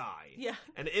CSI, yeah,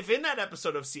 and if in that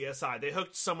episode of CSI they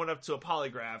hooked someone up to a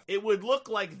polygraph, it would look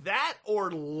like that or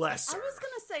lesser. I was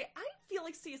gonna say, I feel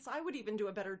like CSI would even do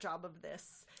a better job of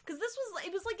this. Because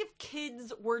it was like if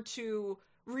kids were to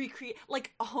recreate,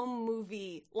 like, a home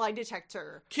movie lie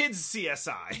detector. Kids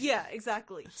CSI. Yeah,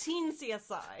 exactly. Teen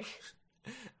CSI.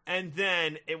 And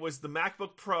then it was the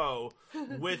MacBook Pro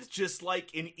with just like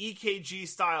an EKG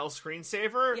style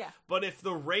screensaver, but if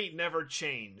the rate never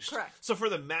changed. Correct. So for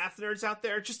the math nerds out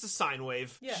there, just a sine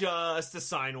wave. Yeah. Just a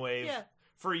sine wave. Yeah.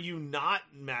 For you not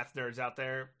math nerds out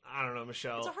there, I don't know,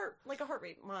 Michelle. It's a heart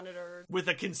rate monitor. With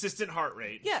a consistent heart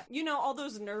rate. Yeah. You know, all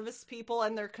those nervous people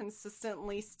and their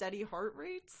consistently steady heart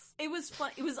rates? It was fun.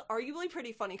 It was arguably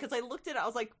pretty funny because I looked at it, I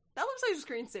was like, that looks like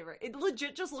a screensaver. It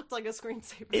legit just looked like a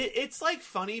screensaver. It's like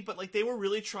funny, but like they were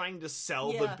really trying to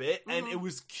sell the bit, and it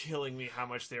was killing me how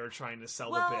much they were trying to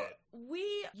sell the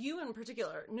bit. You in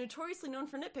particular, notoriously known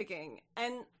for nitpicking,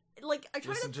 and like I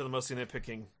try to the Mostly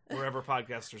Nitpicking wherever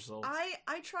podcasts are sold.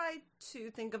 I try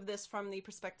to think of this from the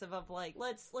perspective of, like,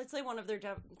 let's say one of their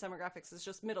demographics is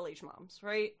just middle-aged moms,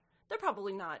 right? They're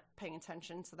probably not paying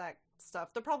attention to that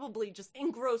stuff. They're probably just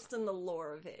engrossed in the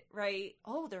lore of it, right?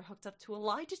 Oh, they're hooked up to a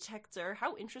lie detector.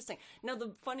 How interesting. Now,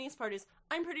 the funniest part is,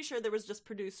 I'm pretty sure there was just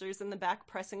producers in the back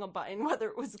pressing a button, whether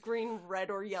it was green, red,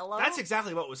 or yellow. That's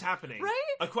exactly what was happening.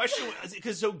 Right? A question was,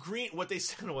 because so green, what they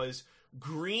said was,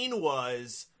 green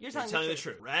was you're telling the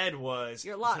truth. Red was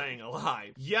you're saying a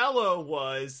lie. Yellow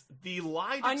was the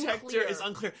lie detector is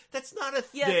unclear. That's not a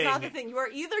thing. Yeah, it's not the thing. You are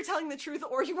either telling the truth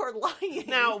or you are lying.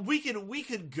 Now, we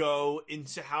could go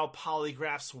into how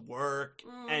polygraphs work,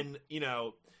 and, you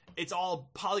know, it's all,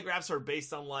 polygraphs are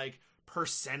based on, like,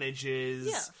 percentages.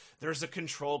 Yeah. There's a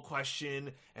control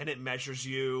question, and it measures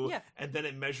you, and then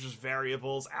it measures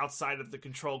variables outside of the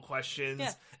control questions,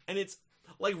 and it's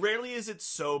like, rarely is it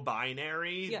so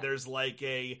binary. Yeah. There's, like,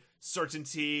 a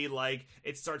certainty, like,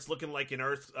 it starts looking like an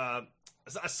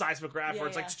a seismograph where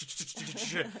it's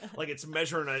like it's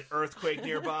measuring an earthquake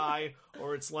nearby,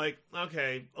 or it's like,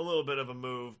 okay, a little bit of a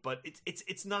move, but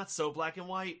it's not so black and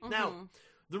white. Mm-hmm. Now,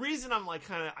 the reason I'm like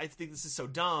I think this is so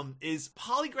dumb is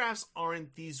polygraphs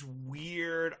aren't these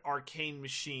weird arcane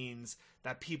machines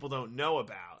that people don't know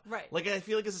about. Right. Like, I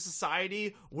feel like as a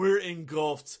society, we're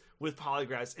engulfed with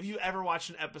polygraphs. If you ever watched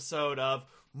an episode of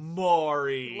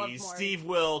Maury, Steve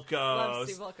Wilkos. Love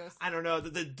Steve Wilkos. I don't know,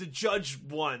 the judge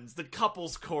ones, the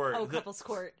couples court. Oh, couples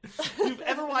court. If you've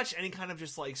ever watched any kind of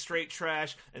just, like, straight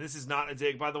trash, and this is not a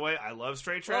dig, by the way, I love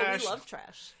straight trash. Oh, we love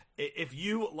trash. If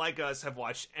you, like us, have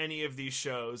watched any of these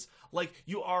shows, like,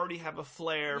 you already have a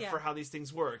flair for how these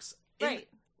things works. Right.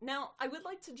 Now, I would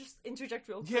like to just interject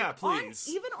real quick. Yeah, please.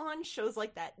 Even on shows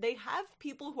like that, they have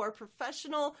people who are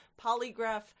professional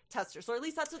polygraph testers, or at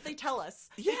least that's what they tell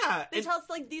us. Yeah. They tell us,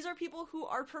 like, these are people who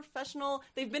are professional.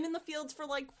 They've been in the fields for,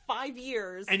 like, 5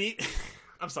 years. And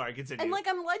I'm sorry, continue. And, like,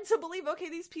 I'm led to believe, okay,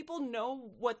 these people know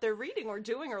what they're reading or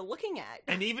doing or looking at.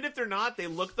 And even if they're not, they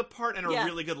look the part and are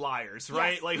really good liars,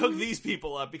 right? Yes. Like, hook these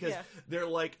people up because they're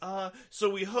like, so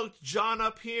we hooked John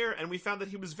up here and we found that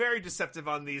he was very deceptive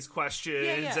on these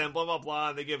questions and blah, blah, blah.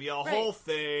 And they give you a whole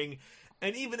thing.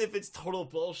 And even if it's total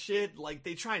bullshit, like,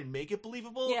 they try and make it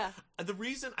believable. Yeah. The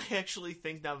reason I actually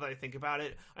think, now that I think about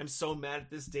it, I'm so mad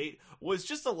at this date, was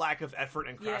just a lack of effort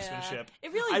and craftsmanship.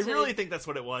 It really I really think that's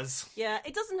what it was. Yeah,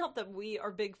 it doesn't help that we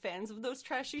are big fans of those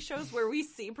trashy shows where we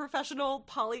see professional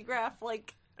polygraph,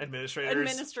 like...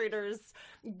 Administrators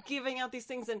giving out these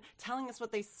things and telling us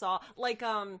what they saw. Like,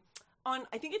 on,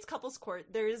 I think it's Couples Court,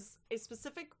 there's a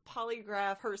specific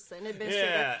polygraph person,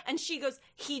 administrator, and she goes,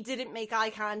 he didn't make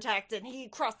eye contact, and he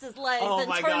crossed his legs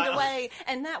and turned away,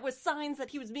 and that was signs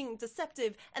that he was being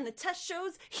deceptive, and the test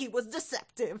shows he was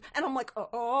deceptive. And I'm like,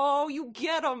 oh, you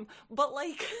get him. But,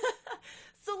 like,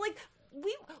 so, like,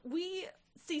 we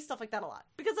see stuff like that a lot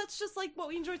because that's just like what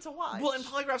we enjoy to watch. Well, and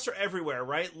polygraphs are everywhere,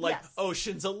 right? Like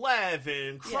Ocean's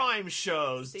 11, crime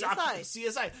shows,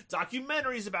 CSI,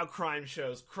 documentaries about crime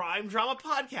shows, crime drama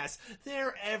podcasts.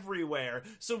 They're everywhere.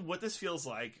 So what this feels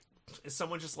like is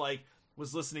someone just like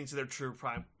was listening to their true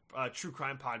crime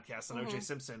podcast on O.J.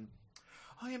 Simpson.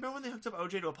 Oh, you remember when they hooked up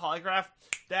O.J. to a polygraph?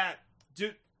 That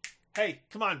dude. Hey,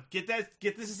 come on, get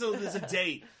this as a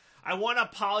date. I want a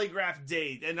polygraph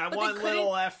date, and I want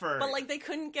little effort. But, like, they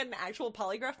couldn't get an actual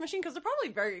polygraph machine because they're probably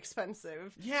very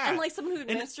expensive. Yeah. And, like, someone who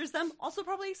administers them, also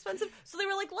probably expensive. So they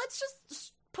were like, let's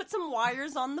just put some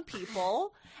wires on the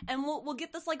people, and we'll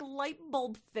get this, like, light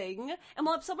bulb thing, and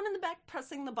we'll have someone in the back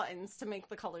pressing the buttons to make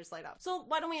the colors light up. So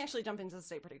why don't we actually jump into this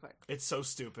date pretty quick? It's so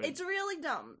stupid. It's really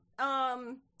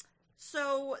dumb.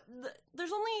 So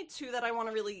there's only two that I want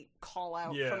to really call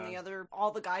out from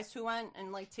all the guys who went,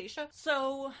 and, like, Tayshia.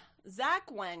 So Zach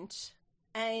went,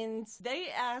 and they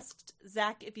asked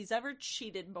Zach if he's ever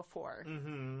cheated before.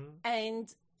 Mm-hmm.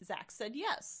 And Zach said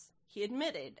yes. He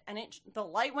admitted, and the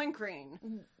light went green.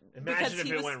 Imagine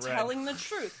if it went red. Because he was telling the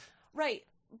truth. Right.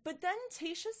 But then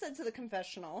Tayshia said to the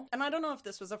confessional, and I don't know if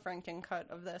this was a Franken cut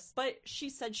of this, but she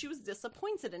said she was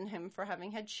disappointed in him for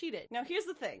having had cheated. Now, here's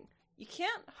the thing. You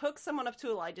can't hook someone up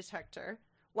to a lie detector,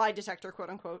 quote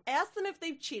unquote, ask them if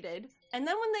they've cheated, and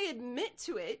then when they admit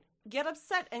to it, get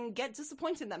upset and get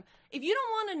disappointed in them. If you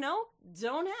don't want to know,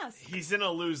 don't ask. He's in a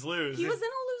lose-lose. He was in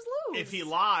a lose-lose. If he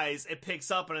lies, it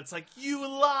picks up and it's like, you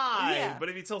lie! Yeah. But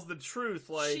if he tells the truth,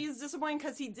 like... She's disappointed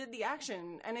because he did the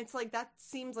action, and it's like, that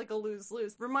seems like a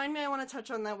lose-lose. Remind me, I want to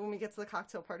touch on that when we get to the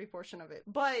cocktail party portion of it.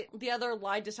 But the other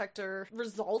lie detector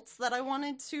results that I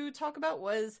wanted to talk about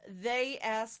was they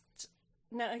asked...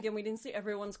 Now, again, we didn't see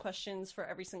everyone's questions for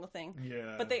every single thing.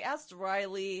 Yeah. But they asked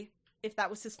Riley if that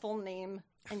was his full name,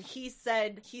 and he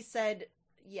said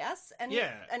yes, and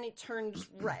it turned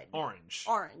red.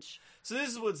 Orange. So this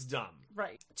is what's dumb.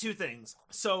 Right. Two things.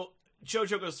 So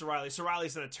Jojo goes to Riley. So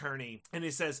Riley's an attorney, and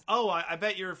he says, oh, I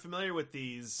bet you're familiar with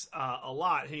these a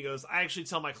lot. And he goes, I actually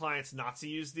tell my clients not to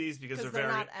use these because they're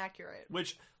not accurate.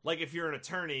 Which, like, if you're an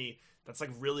attorney, that's like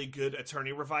really good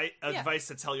attorney advice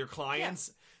to tell your clients.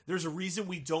 Yeah. There's a reason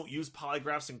we don't use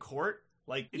polygraphs in court.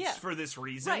 Like, it's for this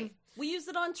reason. Right. We use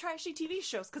it on trashy TV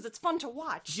shows because it's fun to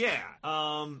watch. Yeah.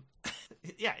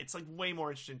 Yeah, it's like way more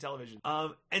interesting television.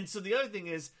 And so the other thing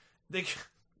is,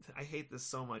 I hate this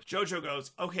so much. Jojo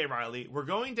goes, okay, Riley, we're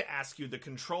going to ask you the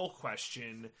control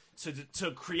question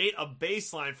to create a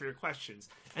baseline for your questions.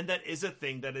 And that is a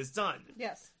thing that is done.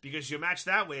 Yes. Because you match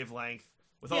that wavelength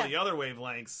with all the other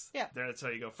wavelengths, that's how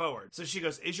you go forward. So she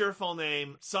goes, is your full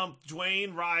name some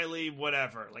Dwayne Riley,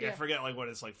 whatever? Like, I forget, like, what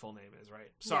his, like, full name is,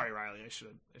 right? Sorry, Riley, I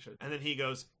should. And then he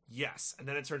goes, yes. And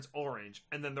then it turns orange.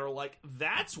 And then they're like,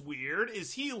 that's weird.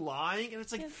 Is he lying? And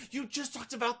it's like, you just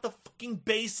talked about the fucking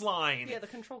baseline. Yeah, the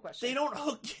control question. They don't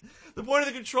hook... The point of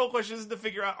the control question isn't to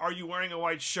figure out, are you wearing a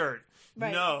white shirt?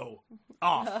 Right. No.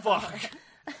 Oh, fuck.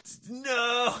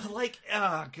 No, like,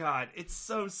 oh god, it's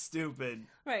so stupid.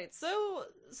 Right, so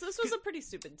this was a pretty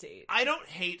stupid date. I don't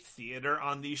hate theater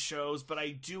on these shows, but I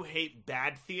do hate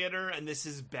bad theater, and this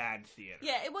is bad theater.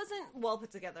 Yeah, it wasn't well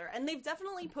put together, and they've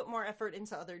definitely put more effort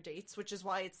into other dates, which is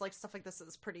why it's like stuff like this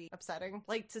is pretty upsetting.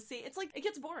 Like, to see, it's like, it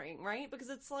gets boring, right? Because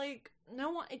it's like, no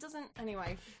one, it doesn't,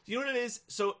 anyway. You know what it is?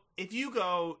 So, if you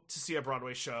go to see a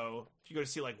Broadway show, if you go to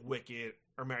see, like, Wicked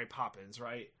or Mary Poppins,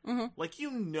 right? Mm-hmm. Like,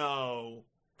 you know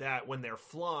that when they're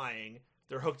flying,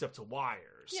 they're hooked up to wires.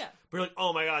 Yeah. But you're like,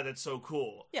 oh my god, that's so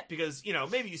cool. Yeah. Because, you know,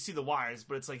 maybe you see the wires,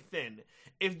 but it's like thin.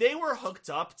 If they were hooked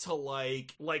up to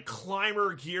like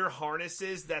climber gear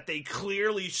harnesses that they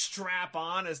clearly strap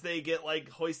on as they get like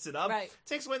hoisted up, right. it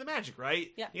takes away the magic,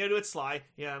 right? Yeah. You gotta do it sly,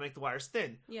 you gotta make the wires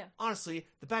thin. Yeah. Honestly,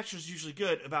 The Bachelor's usually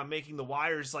good about making the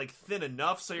wires like thin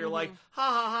enough so you're like, ha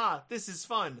ha ha, this is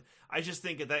fun. I just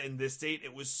think that in this date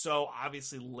it was so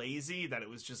obviously lazy that it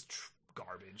was just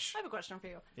garbage. I have a question for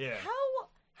you. Yeah.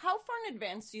 How far in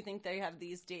advance do you think they have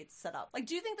these dates set up? Like,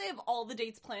 do you think they have all the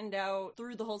dates planned out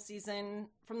through the whole season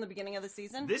from the beginning of the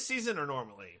season? This season or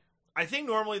normally? I think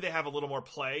normally they have a little more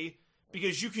play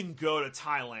because you can go to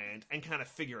Thailand and kind of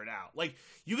figure it out. Like,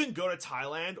 you can go to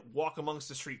Thailand, walk amongst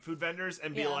the street food vendors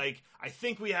and be like, I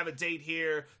think we have a date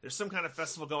here. There's some kind of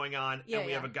festival going on and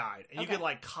we have a guide. And you can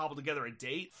like cobble together a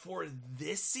date. For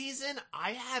this season,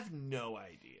 I have no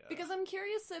idea. Because I'm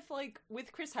curious if like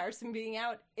with Chris Harrison being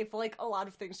out, if like a lot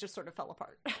of things just sort of fell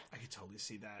apart. I could totally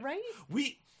see that. Right?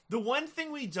 The one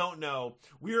thing we don't know,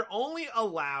 we are only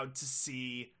allowed to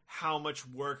see how much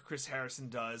work Chris Harrison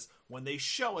does when they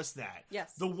show us that.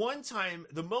 Yes.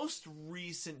 The most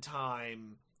recent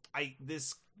time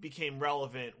this became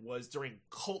relevant was during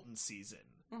Colton season.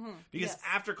 Mm-hmm. Because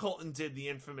after Colton did the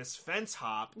infamous fence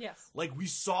hop, like we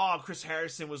saw Chris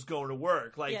Harrison was going to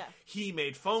work. Like he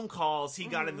made phone calls, he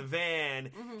got in the van,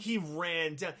 he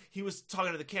ran down, he was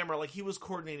talking to the camera, like he was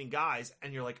coordinating guys,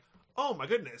 and you're like, oh my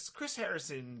goodness, Chris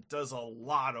Harrison does a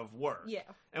lot of work. Yeah.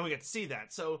 And we get to see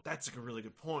that. So that's like a really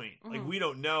good point. Mm-hmm. Like we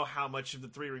don't know how much of the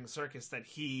three-ring circus that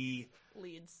he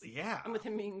leads. Yeah. And with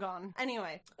him being gone.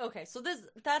 Anyway, okay, so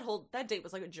that date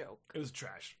was like a joke. It was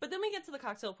trash. But then we get to the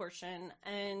cocktail portion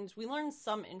and we learn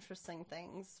some interesting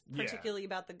things, particularly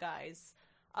about the guys.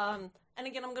 And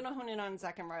again, I'm going to hone in on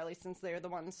Zach and Riley since they're the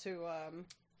ones who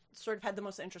sort of had the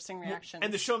most interesting reactions.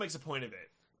 And the show makes a point of it.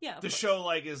 Yeah. The show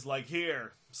is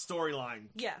here, storyline.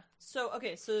 Yeah. So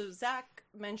Zach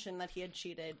mentioned that he had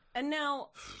cheated, and now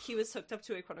he was hooked up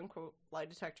to a quote-unquote lie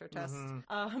detector test.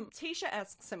 Mm-hmm. Tayshia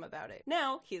asks him about it.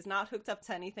 Now, he is not hooked up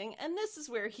to anything, and this is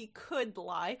where he could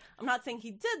lie. I'm not saying he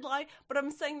did lie, but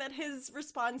I'm saying that his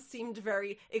response seemed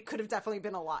it could have definitely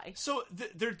been a lie. So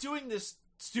they're doing this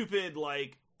stupid,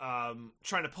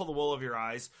 trying to pull the wool over your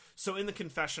eyes. So in the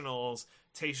confessionals,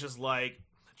 Tayshia's like,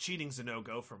 cheating's a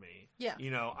no-go for me. Yeah. You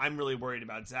know, I'm really worried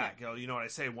about Zach. Yeah. You know what I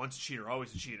say? Once a cheater,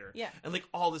 always a cheater. Yeah. And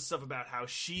all this stuff about how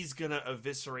she's gonna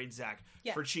eviscerate Zach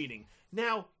for cheating.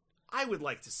 Now, I would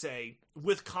like to say,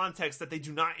 with context that they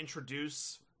do not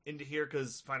introduce into here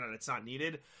because find out it's not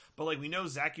needed, but we know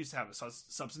Zach used to have a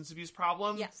substance abuse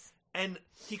problem. Yes. And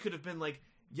he could have been like,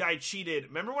 yeah, I cheated.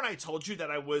 Remember when I told you that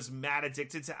I was mad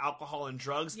addicted to alcohol and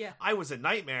drugs? Yeah. I was a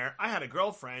nightmare. I had a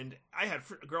girlfriend. I had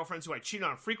girlfriends who I cheated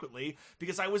on frequently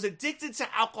because I was addicted to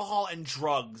alcohol and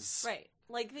drugs. Right.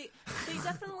 They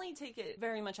definitely take it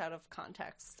very much out of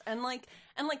context. And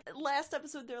last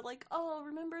episode they're like, oh,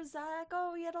 remember Zach?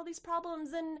 Oh, he had all these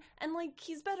problems and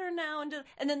he's better now.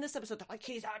 And then this episode they're like,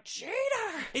 he's a cheater.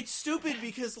 It's stupid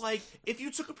because if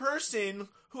you took a person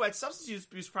who had substance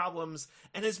abuse problems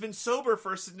and has been sober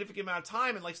for a significant amount of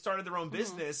time and started their own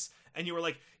business, and you were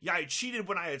like, yeah, I cheated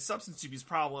when I had substance abuse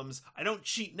problems, I don't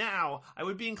cheat now, I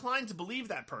would be inclined to believe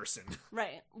that person.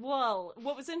 Right. Well,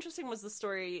 what was interesting was the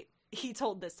story he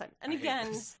told this time. And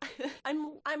again,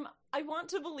 I want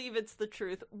to believe it's the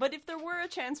truth, but if there were a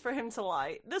chance for him to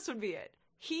lie, this would be it.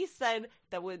 He said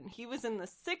that when he was in the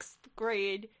 6th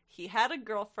grade, he had a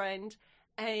girlfriend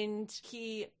and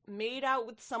he made out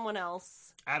with someone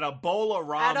else. At a bowl of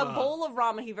ramen. At a bowl of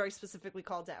ramen, he very specifically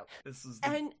called out.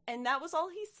 And that was all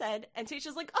he said. And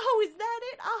Tayshia's like, oh, is that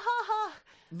it? Ah ha ha.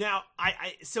 Now,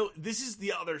 so this is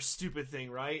the other stupid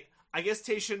thing, right? I guess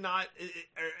Tayshia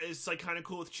is kind of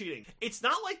cool with cheating. It's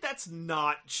not like that's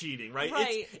not cheating, right?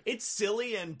 Right. It's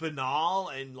silly and banal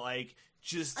and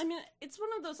just... I mean, it's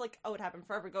one of those oh, it happened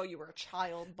forever ago, you were a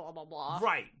child, blah, blah, blah.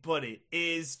 Right, but it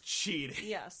is cheating.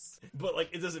 Yes. But,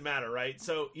 it doesn't matter, right?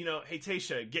 So, hey,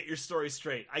 Tayshia, get your story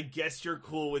straight. I guess you're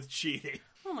cool with cheating.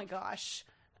 Oh my gosh.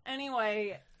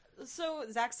 Anyway, so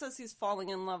Zach says he's falling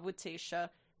in love with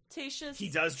Tayshia. He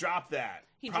does drop that.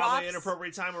 He probably an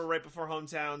appropriate time or right before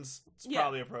hometowns. It's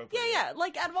probably appropriate. Yeah.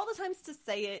 Out of all the times to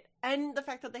say it, and the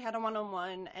fact that they had a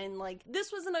one-on-one, and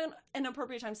this wasn't an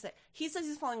appropriate time to say it. He says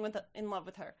he's falling in love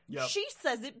with her. Yep. She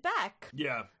says it back.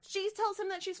 Yeah. She tells him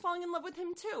that she's falling in love with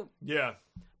him too. Yeah.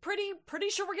 Pretty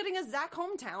sure we're getting a Zach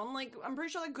hometown. I'm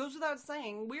pretty sure that goes without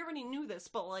saying. We already knew this,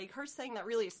 but her saying that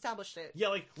really established it.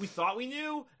 Yeah, we thought we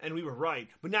knew, and we were right,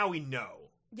 but now we know.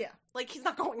 Yeah, he's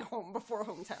not going home before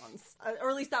hometowns. Or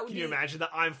at least that would be... Can you imagine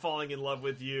that I'm falling in love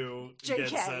with you, JK,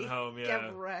 get sent home, yeah.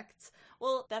 Get wrecked.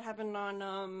 Well, that happened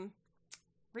on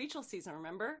Rachel season,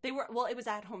 remember? They were, well, it was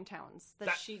at Hometowns.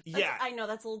 I know,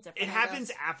 that's a little different. It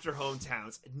happens after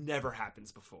Hometowns. It never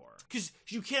happens before. Because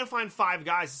you can't find 5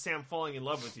 guys to say I'm falling in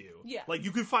love with you. Yeah. Like,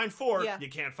 you could find 4, you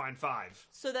can't find 5.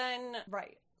 So then,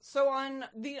 right. So on,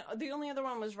 the only other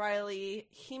one was Riley.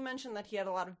 He mentioned that he had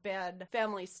a lot of bad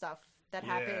family stuff that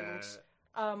happened,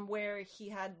 where he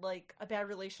had, like, a bad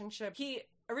relationship. He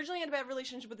originally had a bad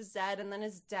relationship with his dad, and then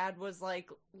his dad was, like,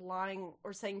 lying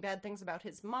or saying bad things about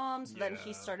his mom, so then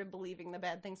he started believing the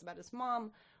bad things about his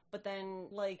mom. But then,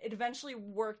 like, it eventually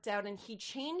worked out, and he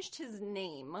changed his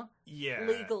name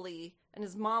legally, and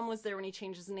his mom was there when he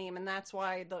changed his name, and that's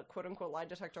why the quote-unquote lie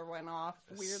detector went off,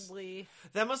 weirdly.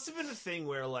 That must have been a thing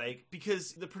where, like,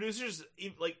 because the producers,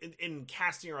 like, in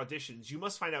casting or auditions, you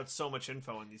must find out so much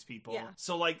info on these people. Yeah.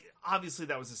 So, like, obviously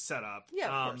that was a setup.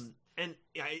 Yeah, of course. And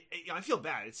I feel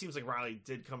bad. It seems like Riley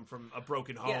did come from a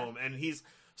broken home, and he's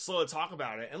slow to talk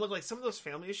about it. And look, like, some of those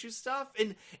family issue stuff,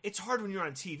 and it's hard when you're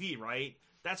on TV, right?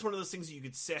 That's one of those things that you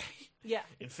could say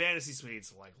in fantasy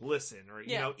suites, like, listen, or,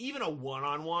 you know, even a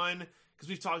one-on-one, because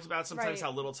we've talked about sometimes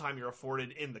how little time you're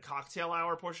afforded in the cocktail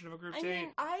hour portion of a group date.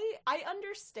 I mean, I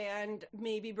understand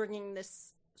maybe bringing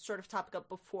this sort of topic up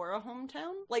before a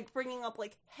hometown. Like, bringing up,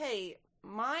 like, hey,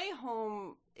 my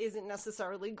home isn't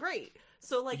necessarily great.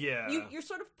 So, like, you're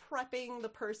sort of prepping the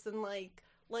person, like,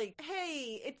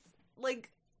 hey, it's, like,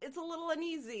 it's a little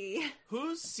uneasy.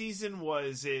 Whose season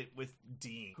was it with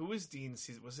Dean? Who was Dean's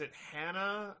season? Was it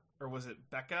Hannah or was it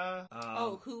Becca?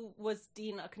 Who was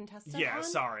Dean a contestant on?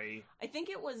 Sorry. I think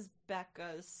it was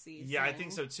Becca's season. Yeah, I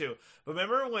think so too. But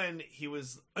remember when he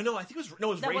was... Oh, no, I think it was...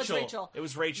 No, it was Rachel. Was Rachel. It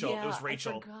was Rachel. Yeah, it was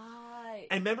Rachel. I forgot.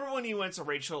 And remember when he went to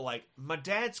Rachel, like, my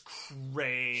dad's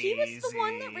crazy. He was the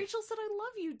one that Rachel said, I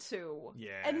love you to.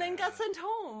 Yeah. And then got sent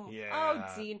home. Yeah.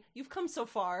 Oh, Dean, you've come so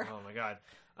far. Oh, my God.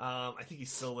 I think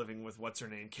he's still living with what's her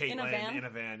name, Caitlin, in a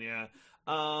van. Yeah.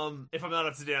 If I'm not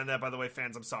up to date on that, by the way,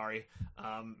 fans, I'm sorry.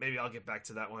 Maybe I'll get back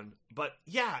to that one. But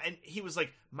yeah, and he was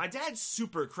like, my dad's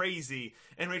super crazy,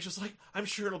 and Rachel's like, I'm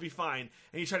sure it'll be fine.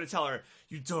 And he tried to tell her,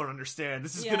 you don't understand.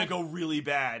 This is gonna go really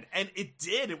bad, and it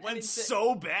did. It went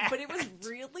so bad. But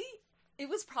it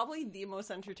was probably the most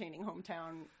entertaining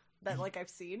hometown that, like, I've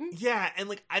seen. Yeah, and,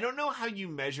 like, I don't know how you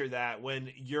measure that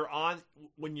when you're on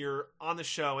the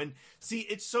show. And see,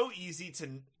 it's so easy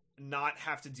to not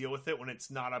have to deal with it when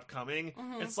it's not upcoming.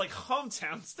 Mm-hmm. It's like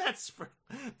Hometowns,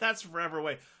 that's forever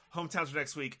away. Hometowns are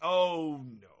next week. Oh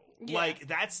no. Yeah. Like,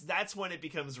 that's when it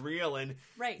becomes real, and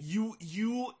you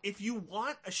if you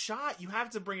want a shot, you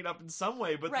have to bring it up in some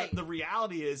way. But the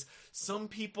reality is, some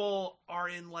people are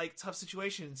in, like, tough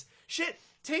situations. Shit,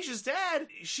 Tayshia's dad,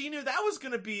 she knew that was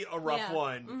going to be a rough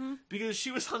one because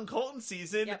she was on Colton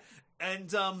season,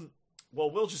 and well,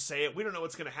 we'll just say it. We don't know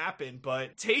what's going to happen,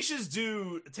 but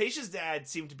Tayshia's dad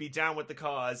seemed to be down with the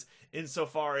cause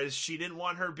insofar as she didn't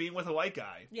want her being with a white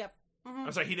guy. Yep. Mm-hmm.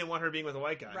 I'm sorry, he didn't want her being with a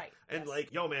white guy. Right. And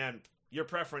like, yo, man, your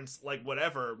preference, like,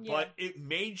 whatever. Yeah. But it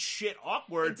made shit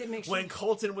awkward when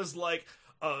Colton was like,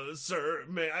 sir,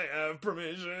 may I have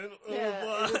permission?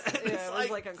 Yeah, it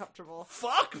was like uncomfortable.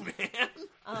 Fuck, man.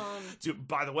 Dude,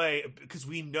 by the way, because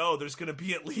we know there's going to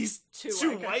be at least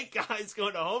two white guys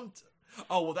going to home.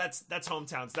 Oh, well, that's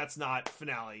Hometowns. That's not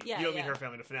finale. Yeah, you don't meet her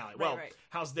family to finale. Right.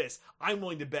 How's this? I'm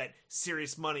willing to bet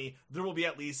serious money there will be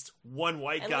at least one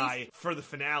white guy for the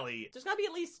finale. There's got to be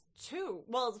at least two.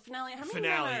 Well, the finale. How many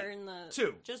men are in the...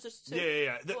 Two. Just two?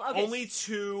 Yeah. Only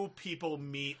two people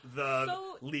meet the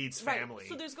lead's family.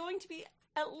 So there's going to be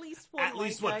at least one At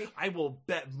least one. Guy. I will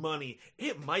bet money.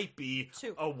 It might be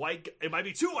two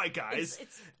white guys.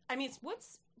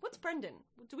 What's Brendan?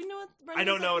 Do we know what Brendan's I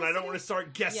don't know, and I don't want to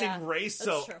start guessing race,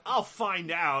 so true. I'll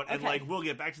find out, and we'll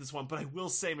get back to this one. But I will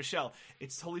say, Michelle,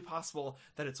 it's totally possible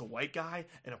that it's a white guy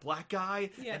and a black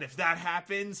guy, and if that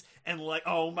happens, and like,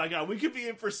 oh my god, we could be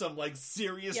in for some like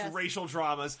serious racial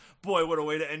dramas. Boy, what a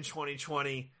way to end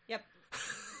 2020. Yep.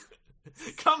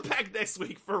 Come back next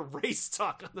week for race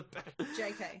talk on the back. JK,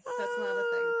 that's not a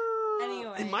thing.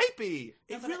 Anyway, it might be.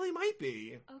 It really might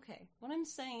be. Okay, what I'm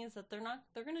saying is that they're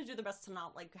going to do their best to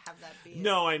not like have that be.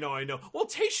 No, I know. Well,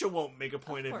 Tayshia won't make a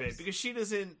point of it because she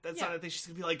doesn't. That's not a thing. She's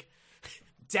gonna be like,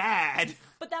 Dad.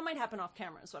 But that might happen off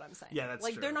camera. Is what I'm saying. Yeah, that's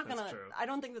like true. They're not gonna. I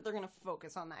don't think that they're gonna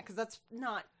focus on that because that's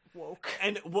not woke.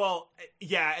 And well,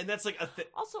 yeah, and that's like a thing.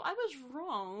 Also, I was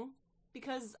wrong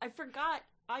because I forgot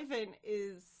Ivan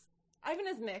is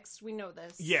mixed. We know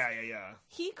this. Yeah.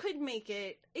 He could make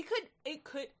it. It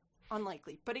could.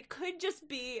 unlikely. But it could just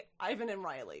be Ivan and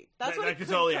Riley. That's what that it could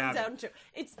totally come happen. down to.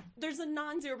 There's a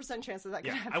 0% chance that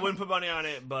could happen. I wouldn't put money on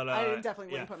it, but I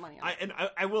definitely wouldn't put money on it. And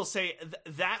I will say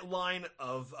that line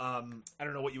of I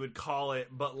don't know what you would call it,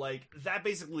 but like that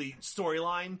basically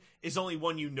storyline is only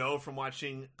one you know from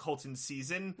watching Colton's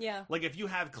season. Yeah. Like if you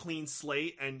have clean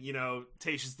slate and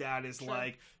Tayshia's dad is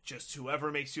like, just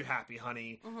whoever makes you happy,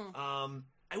 honey. Mm-hmm.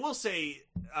 I will say,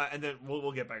 and then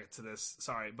we'll get back to this.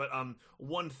 Sorry, but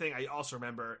one thing I also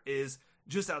remember is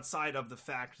just outside of the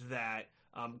fact that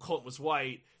Colton was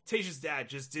white, Tayshia's dad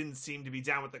just didn't seem to be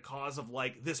down with the cause of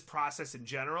like this process in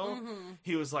general. Mm-hmm.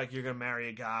 He was like, "You're gonna marry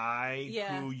a guy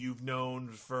who you've known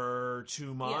for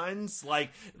 2 months." Like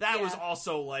that was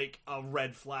also like a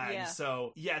red flag. Yeah.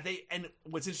 So and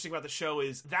what's interesting about the show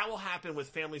is that will happen with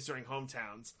families during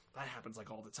hometowns. That happens like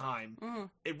all the time. Mm-hmm.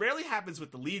 It rarely happens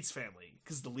with the Leeds family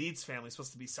because the Leeds family is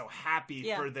supposed to be so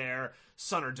happy for their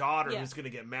son or daughter who's going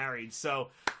to get married. So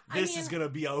this is going to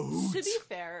be a hoot. To be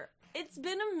fair, it's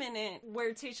been a minute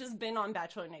where Tayshia's been on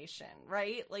Bachelor Nation,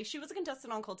 right? Like, she was a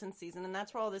contestant on Colton's season, and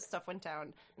that's where all this stuff went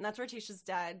down. And that's where Tayshia's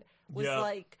dad was,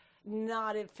 like,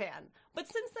 not a fan.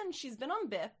 But since then, she's been on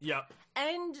BIP. Yep.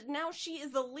 And now she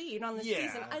is the lead on this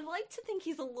season. I like to think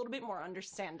he's a little bit more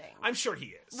understanding. I'm sure he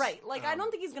is. Right. Like, I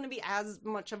don't think he's going to be as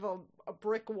much of a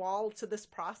brick wall to this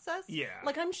process. Yeah.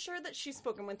 Like, I'm sure that she's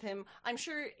spoken with him. I'm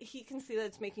sure he can see that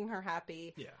it's making her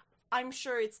happy. Yeah. I'm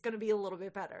sure it's going to be a little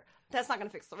bit better. That's not going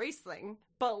to fix the race thing.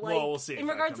 But, like, we'll see in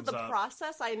regards to the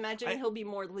process, I imagine he'll be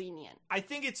more lenient. I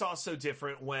think it's also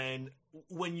different when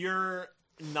you're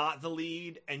not the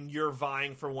lead and you're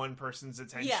vying for one person's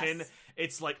attention. Yes.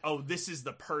 It's like, oh, this is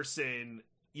the person,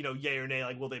 yay or nay,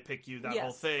 like, will they pick you, that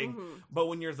whole thing. Mm-hmm. But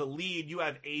when you're the lead, you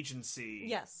have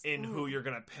agency in who you're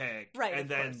going to pick. Right, and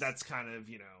then that's kind of,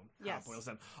 how it boils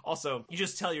down. Also, you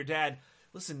just tell your dad,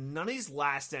 listen, none of these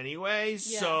last anyway,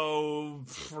 so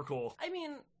we're cool. I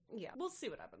mean, we'll see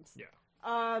what happens. Yeah.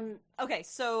 Okay,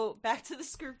 so back to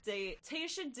this group date.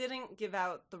 Tayshia didn't give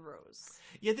out the rose.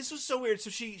 Yeah, this was so weird. So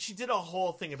she did a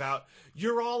whole thing about,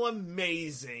 you're all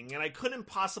amazing, and I couldn't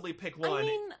possibly pick one. I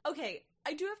mean, okay,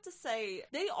 I do have to say,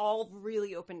 they all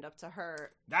really opened up to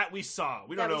her. That we saw.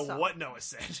 We don't know what Noah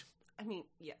said. I mean,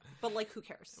 yeah, but like, who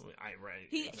cares? Right.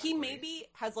 He maybe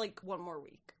has like one more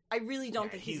week. I really don't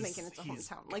think he's making it to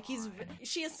hometown. Like,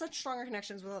 she has such stronger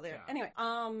connections with other. Yeah. Anyway,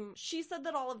 she said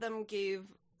that all of them gave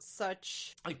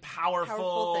such like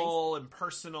powerful and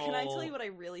personal. Can I tell you what I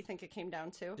really think it came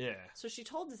down to? Yeah. So she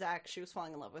told Zach she was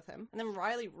falling in love with him, and then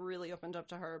Riley really opened up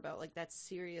to her about like that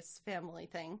serious family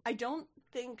thing. I don't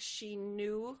think she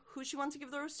knew who she wanted to give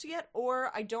the rose to yet,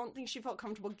 or I don't think she felt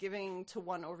comfortable giving to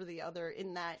one over the other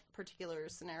in that particular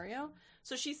scenario.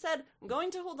 So she said, I'm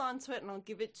going to hold on to it and I'll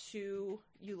give it to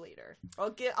you later. I'll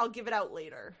give it out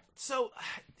later. So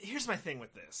here's my thing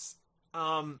with this.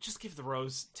 Just give the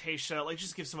rose, Tayshia. Like,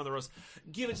 just give someone the rose.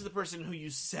 Give it to the person who you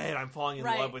said I'm falling in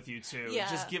love with you to. Yeah.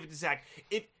 Just give it to Zach.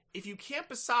 If you can't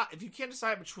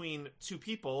decide between two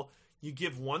people, you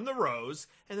give one the rose,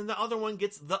 and then the other one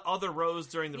gets the other rose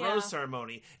during the rose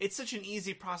ceremony. It's such an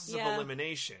easy process of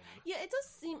elimination. Yeah,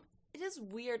 it is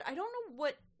weird. I don't know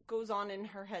what goes on in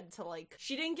her head to, like,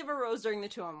 she didn't give a rose during the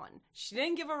 2-on-1. She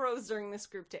didn't give a rose during this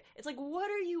group date. It's like,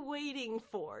 what are you waiting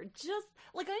for? Just,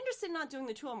 like, I understand not doing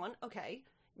the 2-on-1. Okay.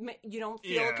 You don't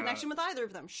feel a connection with either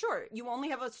of them. Sure. You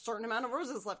only have a certain amount of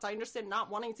roses left. I understand not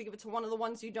wanting to give it to one of the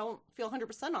ones you don't feel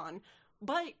 100% on.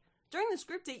 But during this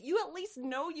group date, you at least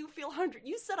know you feel 100.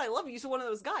 You said I love you to one of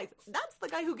those guys. That's the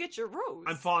guy who gets your rose.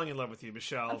 I'm falling in love with you,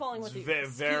 Michelle. I'm falling with you.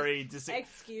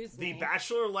 Excuse me. The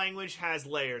Bachelor language has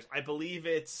layers. I believe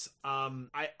it's, I'm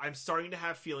starting to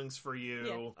have feelings for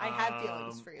you. Yeah, I have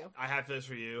feelings for you. I have feelings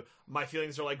for you. My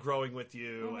feelings are like growing with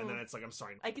you, and then it's like, I'm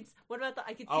starting. I could see myself.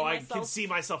 I can see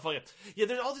myself falling. Yeah,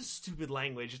 there's all this stupid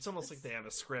language. It's almost like they have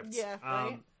a script. Yeah,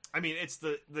 right? I mean, it's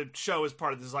the show is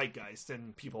part of the zeitgeist,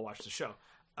 and people watch the show.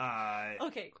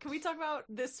 Okay, can we talk about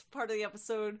this part of the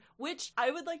episode, which I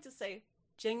would like to say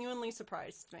genuinely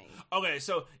surprised me. Okay,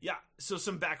 so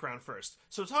some background first.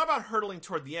 So talk about hurtling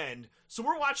toward the end. So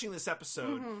we're watching this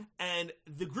episode, and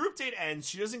the group date ends.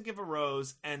 She doesn't give a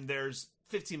rose, and there's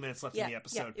 15 minutes left in the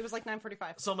episode. Yeah, it was like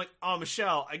 9:45. So I'm like, oh,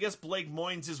 Michelle, I guess Blake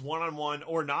Moynes' one-on-one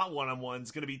or not one-on-one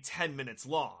is going to be 10 minutes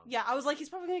long. Yeah, I was like, he's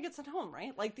probably going to get sent home,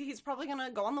 right? Like, he's probably going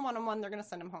to go on the one-on-one, they're going to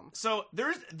send him home. So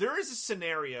there is a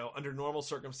scenario under normal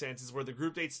circumstances where the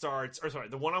group date starts,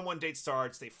 the one-on-one date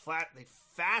starts, they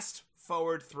fast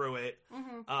forward through it.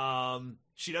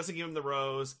 She doesn't give him the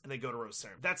rose, and they go to rose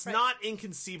ceremony. That's not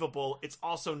inconceivable. It's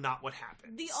also not what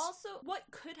happens. What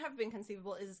could have been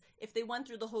conceivable is if they went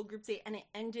through the whole group date and it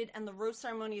ended, and the rose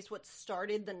ceremony is what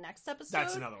started the next episode.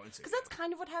 That's another one, too. Because that's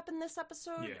kind of what happened this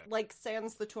episode. Yeah. Like,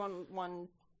 sans the 2-on-1,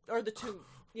 or the 2,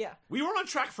 yeah. We were on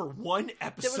track for one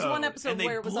episode. There was one episode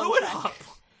where it was on track. Up.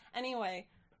 Anyway,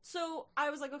 so I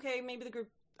was like, okay, maybe the group,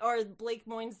 or Blake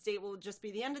Moyne's date will just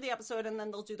be the end of the episode, and then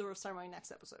they'll do the rose ceremony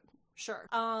next episode. Sure.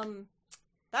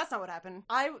 That's not what happened.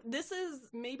 This is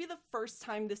maybe the first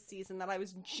time this season that I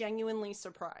was genuinely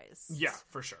surprised. Yeah,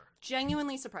 for sure.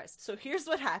 Genuinely surprised. So here's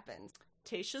what happened.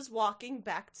 Tasha's walking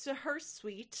back to her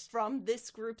suite from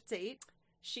this group date.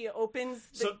 She opens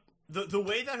The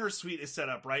way that her suite is set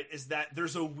up, right, is that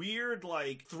there's a weird,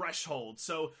 like, threshold.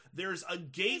 So there's a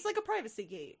gate. It's like a privacy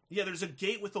gate. Yeah, there's a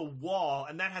gate with a wall,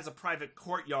 and that has a private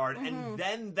courtyard, and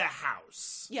then the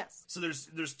house. Yes. So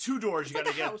there's 2 doors you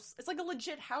gotta get. House. It's like a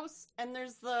legit house, and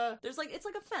it's like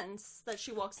a fence that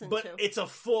she walks into. But it's a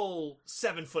full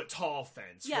 7-foot tall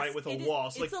fence, right, with a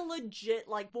wall. So it's a legit,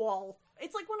 like, wall.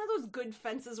 It's like one of those good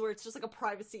fences where it's just like a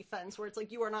privacy fence, where it's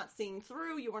like you are not seeing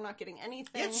through, you are not getting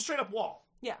anything. Yeah, it's a straight up wall.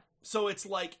 Yeah. So it's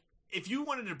like, if you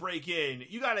wanted to break in,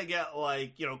 you gotta get,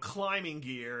 like, climbing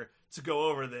gear to go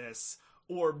over this,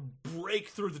 or break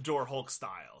through the door Hulk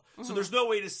style. Mm-hmm. So there's no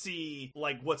way to see,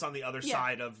 like, what's on the other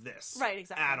side of this. Right,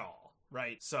 exactly. At all.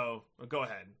 Right? So, go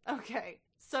ahead. Okay.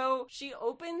 So, she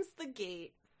opens the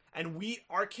gate. And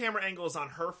our camera angle is on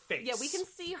her face. Yeah, we can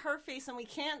see her face, and we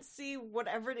can't see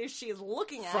whatever it is she is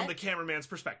looking at. From the cameraman's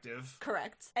perspective.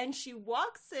 Correct. And she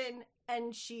walks in,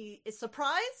 and she is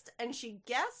surprised, and she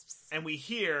gasps. And we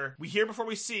hear before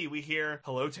we see,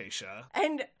 hello, Tasha.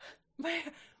 And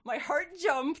my heart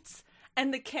jumped,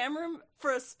 and the camera,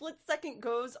 for a split second,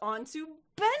 goes on to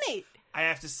Bennett. I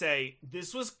have to say,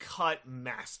 this was cut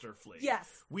masterfully.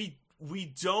 Yes. We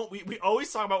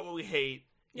always talk about what we hate.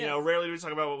 You know, rarely do we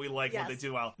talk about what we like, what they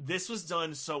do well. This was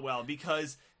done so well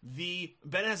because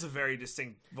Bennett has a very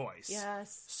distinct voice.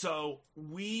 Yes. So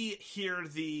we hear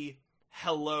the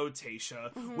hello,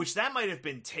 Tasha, which that might have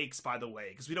been takes, by the way,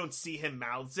 because we don't see him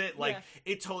mouths it. Like,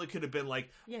 it totally could have been like,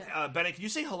 Bennett, can you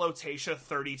say hello, Tasha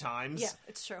 30 times? Yeah,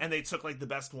 it's true. And they took, like, the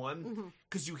best one.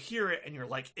 Because you hear it and you're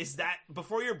like, is that,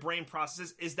 before your brain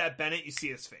processes, is that Bennett? You see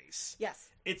his face. Yes.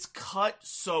 It's cut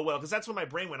so well, because that's when my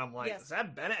brain went. I'm like, is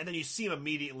that Bennett? And then you see him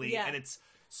immediately, and it's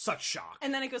such shock.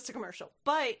 And then it goes to commercial.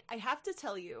 But I have to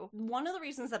tell you, one of the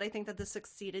reasons that I think that this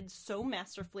succeeded so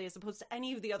masterfully as opposed to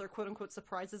any of the other quote-unquote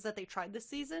surprises that they tried this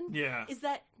season is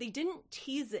that they didn't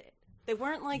tease it. They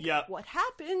weren't like, what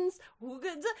happens?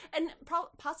 And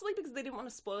possibly because they didn't want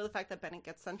to spoil the fact that Bennett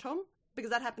gets sent home, because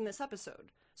that happened this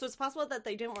episode. So it's possible that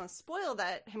they didn't want to spoil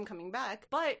him coming back,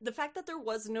 but the fact that there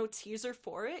was no teaser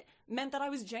for it meant that I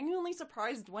was genuinely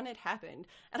surprised when it happened.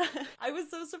 And I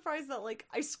was so surprised that, like,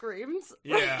 I screamed.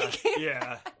 Yeah, back.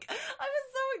 I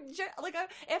was so, like,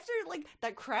 after, like,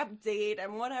 that crap date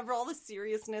and whatever, all the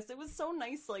seriousness, it was so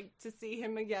nice, like, to see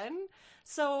him again.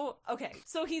 So, okay,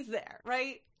 so he's there,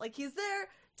 right? Like, he's there.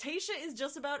 Tasha is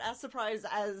just about as surprised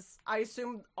as I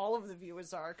assume all of the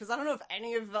viewers are, because I don't know if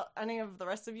any of the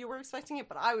rest of you were expecting it,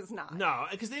 but I was not. No,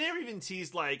 because they never even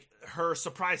teased, like, her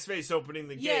surprise face opening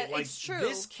the gate. Yeah, like, it's true.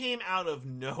 This came out of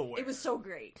nowhere. It was so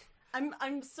great.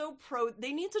 I'm so pro.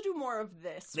 They need to do more of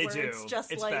this. They do.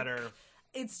 It's better.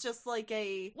 It's just like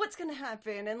what's gonna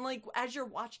happen, and like as you're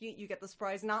watching it, you get the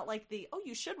surprise, not like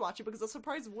you should watch it because the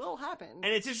surprise will happen. And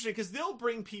it's interesting because they'll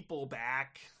bring people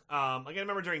back. Like I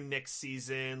remember during Nick's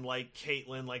season, like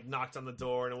Caitlyn like knocked on the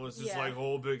door and it was this like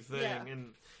whole big thing,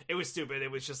 and it was stupid.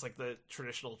 It was just like the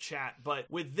traditional chat.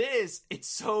 But with this, it's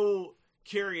so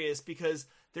curious because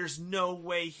there's no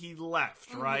way he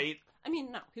left, right? I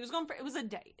mean, no, he was gone it was a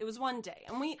day. It was one day,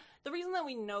 and the reason that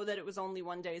we know that it was only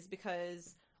one day is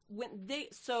because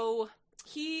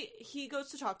he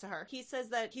goes to talk to her. He says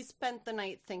that he spent the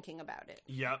night thinking about it.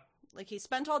 Yep. Like, he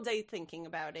spent all day thinking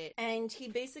about it, and he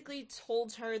basically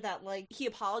told her that, like, he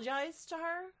apologized to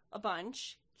her a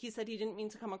bunch. He said he didn't mean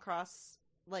to come across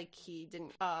like he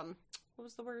didn't, what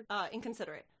was the word?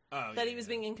 Inconsiderate. Oh, that he was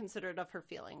being inconsiderate of her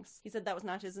feelings. He said that was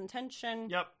not his intention.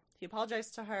 Yep. He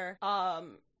apologized to her.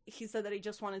 He said that he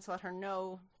just wanted to let her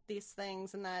know these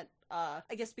things, and that,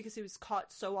 I guess because he was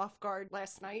caught so off guard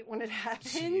last night when it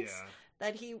happened,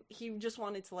 that he just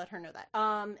wanted to let her know that.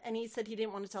 And he said he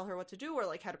didn't want to tell her what to do or,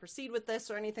 like, how to proceed with this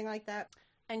or anything like that.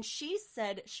 And she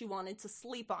said she wanted to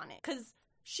sleep on it. Because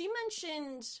she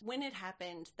mentioned when it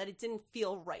happened that it didn't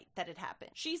feel right that it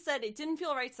happened. She said it didn't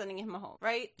feel right sending him home,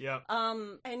 right? Yeah.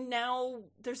 And now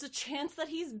there's a chance that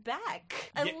he's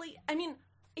back. I mean,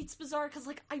 it's bizarre because,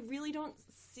 like, I really don't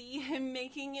see him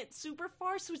making it super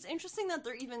far, so it's interesting that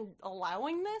they're even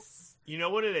allowing this. You know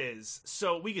what it is?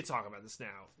 So we could talk about this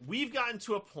now. We've gotten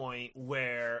to a point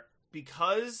where,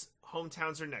 because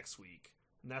hometowns are next week,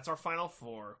 and that's our final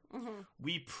 4,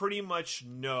 we pretty much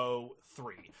know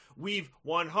 3. We've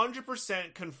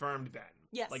 100% confirmed Ben.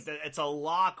 Yes. Like, it's a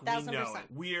lock. 1,000%. We know it.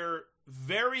 We're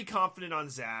very confident on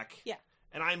Zach. Yeah.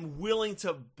 And I'm willing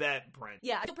to bet Brent.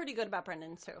 Yeah, I feel pretty good about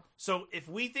Brendan, too. So if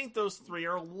we think those 3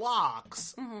 are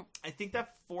locks, I think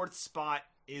that 4th spot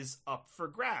is up for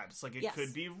grabs. Like, it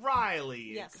could be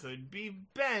Riley. It could be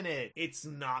Bennett. It's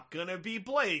not gonna be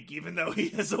Blake, even though he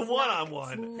has a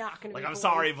one-on-one. It's not gonna be Like, I'm Blake.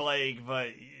 sorry, Blake, but...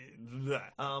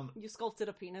 You sculpted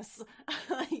a penis.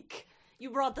 Like, you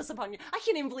brought this upon you. I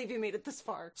can't even believe you made it this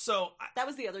far. So... that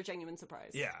was the other genuine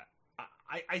surprise. Yeah.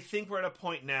 I think we're at a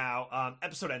point now.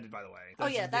 Episode ended, by the way.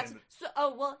 That's so.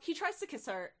 Oh well, he tries to kiss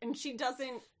her, and she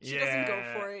doesn't. She doesn't go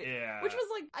for it. Yeah. Which was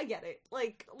like, I get it.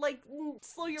 Like,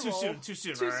 slow your roll. Too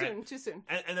soon. Too soon.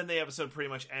 And then the episode pretty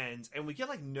much ends, and we get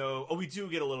like we do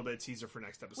get a little bit of teaser for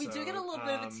next episode. We do get a little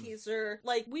bit of a teaser.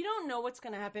 Like, we don't know what's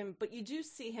going to happen, but you do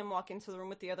see him walk into the room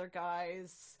with the other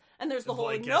guys. And there's the whole,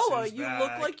 like, Noah, you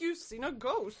look like you've seen a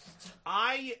ghost.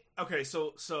 Okay,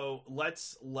 so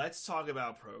let's talk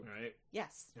About Probe, right?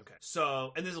 Yes. Okay.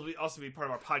 So, and this will also be part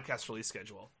of our podcast release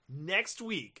schedule. Next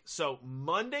week, so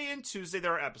Monday and Tuesday,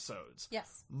 there are episodes.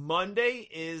 Yes. Monday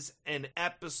is an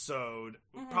episode,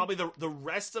 probably the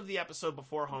rest of the episode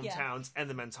before Hometowns and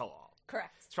the Men Tell All.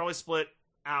 Correct. It's probably split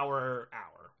hour,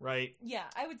 right? Yeah,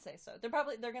 I would say so.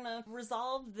 They're gonna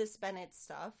resolve this Bennett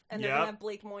stuff, and they're gonna have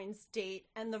Blake Moyne's date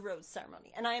and the rose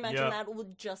ceremony. And I imagine that will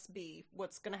just be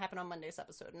what's gonna happen on Monday's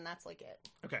episode, and that's like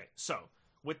it. Okay, so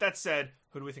with that said,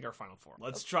 who do we think our final 4?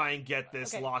 Let's try and get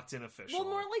this locked in officially. Well,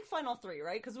 more like final 3,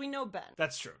 right? Because we know Ben.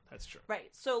 That's true. Right.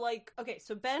 So, like, okay,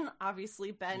 so Ben,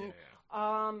 obviously, Ben.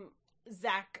 Yeah.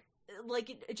 Zach. Like,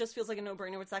 it just feels like a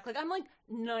no-brainer with Zach. Like, I'm like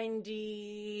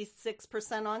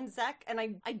 96% on Zach, and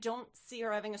I don't see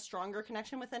her having a stronger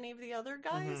connection with any of the other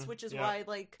guys, which is why,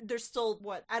 like, there's still,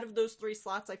 out of those 3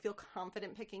 slots, I feel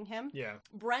confident picking him. Yeah.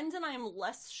 Brendan, I am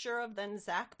less sure of than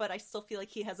Zach, but I still feel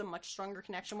like he has a much stronger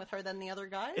connection with her than the other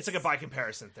guys. It's like a by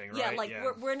comparison thing, right? Yeah, like,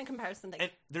 we're in a comparison thing.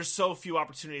 And there's so few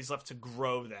opportunities left to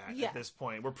grow that at this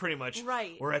point. We're pretty much,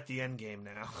 we're at the end game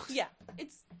now. Yeah,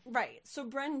 it's, right. So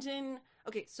Brendan...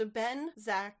 Okay, so Ben,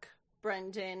 Zach,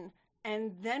 Brendan,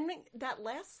 and then that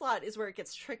last slot is where it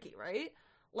gets tricky, right?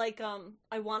 Like,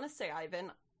 I want to say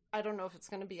Ivan. I don't know if it's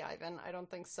going to be Ivan. I don't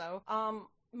think so.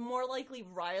 More likely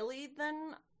Riley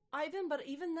than Ivan, but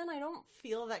even then I don't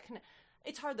feel that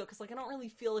it's hard though, because like I don't really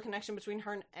feel a connection between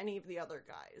her and any of the other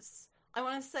guys. I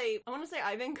want to say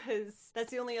Ivan because that's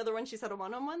the only other one she's had a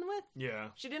one-on-one with. Yeah.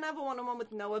 She didn't have a one-on-one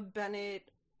with Noah, Bennett,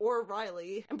 or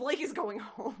Riley, and Blake is going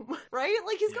home, right?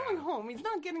 Like, he's going home. He's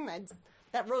not getting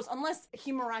that rose unless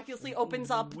he miraculously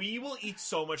opens up. We will eat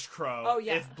so much crow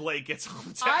if Blake gets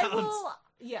hometowns. I will,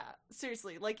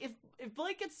 seriously. Like, if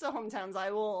Blake gets to hometowns, I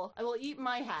will eat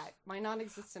my hat, my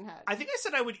non-existent hat. I think I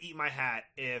said I would eat my hat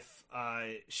if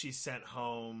she sent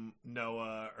home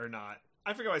Noah or not.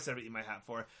 I forget what I said I would eat my hat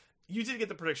for. You did get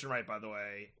the prediction right, by the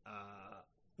way.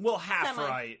 Well, half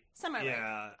right. Semi-right.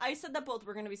 Yeah. I said that both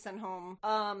were going to be sent home.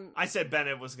 I said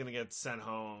Bennett was going to get sent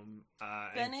home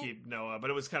and keep Noah, but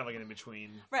it was kind of like an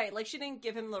in-between. Right, like she didn't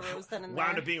give him the rose then and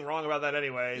wound up being wrong about that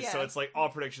anyway, so it's like all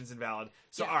predictions invalid.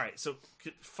 So, all right, so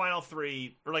final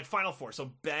 3, or like final 4.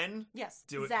 So Ben. Yes.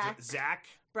 Zach.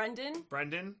 Brendan.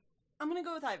 I'm going to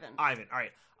go with Ivan. All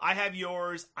right. I have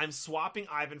yours. I'm swapping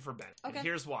Ivan for Bennett. Okay. And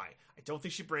here's why. I don't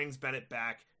think she brings Bennett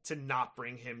back to not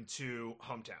bring him to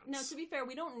hometowns. Now, to be fair,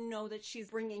 we don't know that she's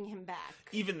bringing him back.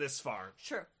 Even this far.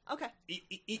 Sure. Okay.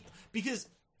 Because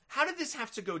how did this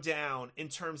have to go down in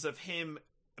terms of him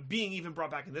being even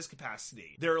brought back in this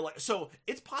capacity? So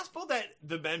it's possible that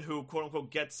the men who quote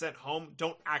unquote get sent home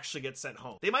don't actually get sent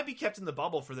home. They might be kept in the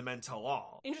bubble for the Men Tell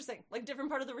All. Interesting. Like different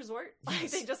part of the resort? Yes.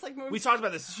 Like they just like moved. We talked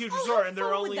about this huge resort and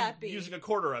they're only using a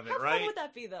quarter of it, right? How fun would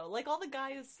that be though? Like all the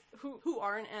guys who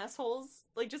aren't assholes,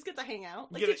 like just get to hang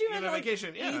out. Like could you imagine like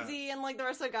vacation? Easy and like the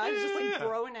rest of the guys just like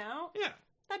throwing out? Yeah.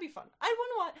 That'd be fun.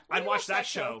 I'd watch that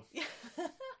show.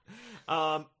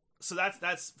 So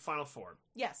that's final 4.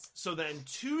 Yes. So then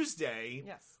Tuesday,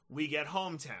 we get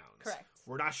hometowns. Correct.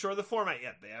 We're not sure of the format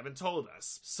yet. They haven't told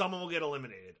us. Someone will get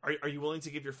eliminated. Are you willing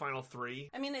to give your final 3?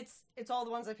 I mean, it's all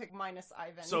the ones I picked minus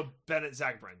Ivan. So Bennett,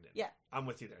 Zach, Brendan. Yeah. I'm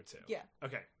with you there too. Yeah.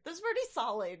 Okay. That's pretty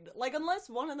solid. Like, unless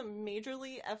one of them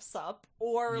majorly F's up,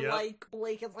 or like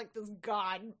Blake is like this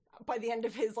god by the end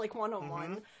of his like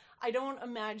one-on-one. I don't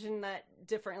imagine that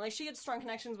different. Like, she had strong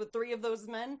connections with 3 of those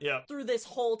men through this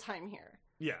whole time here.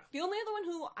 Yeah. The only other one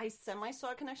who I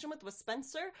saw a connection with was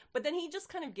Spencer, but then he just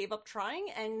kind of gave up trying,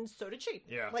 and so did she.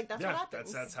 Yeah. Like, that's what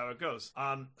happens. That's how it goes.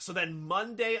 So then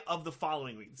Monday of the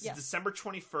following week, December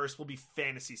 21st, will be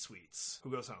Fantasy Suites. Who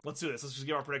goes home? Let's do this. Let's just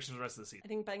give our predictions for the rest of the season. I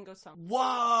think Ben goes home.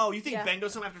 Whoa! You think Ben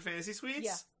goes home after Fantasy Suites?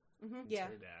 Yeah. Mm-hmm. Yeah.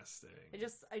 Fantastic.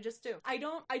 I just do. I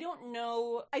don't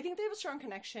know. I think they have a strong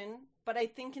connection, but I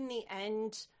think in the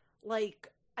end, like,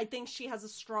 I think she has a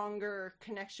stronger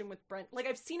connection with Brent. Like,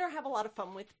 I've seen her have a lot of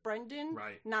fun with Brendan,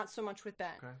 right? Not so much with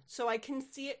Ben. Okay. So I can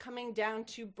see it coming down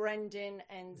to Brendan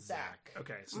and Zach.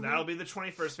 Okay, so that'll be the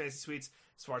 21st Fantasy Suites.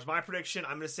 As far as my prediction,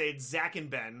 I'm going to say it's Zach and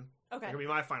Ben. Okay. They're going to be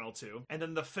my final two. And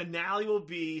then the finale will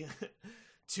be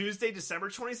Tuesday, December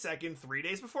 22nd, 3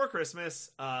 days before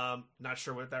Christmas. Not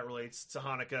sure what that relates to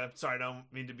Hanukkah. Sorry, I don't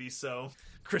mean to be so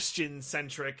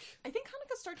Christian-centric. I think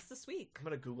Hanukkah starts this week. I'm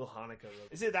going to Google Hanukkah.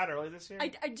 Is it that early this year?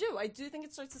 I do think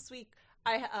it starts this week.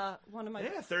 One of my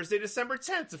Thursday, December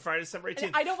 10th to Friday, December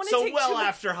 18th. I don't want to take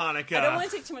after Hanukkah. I don't want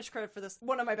to take too much credit for this.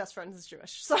 One of my best friends is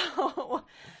Jewish, so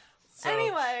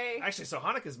anyway. Actually, so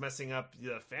Hanukkah's messing up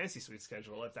the Fantasy Suite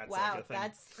schedule, if that's like a thing.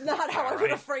 That's not how I would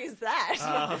have phrased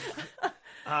that.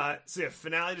 So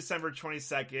finale December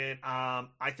 22nd.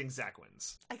 I think Zach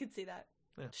wins. I could see that.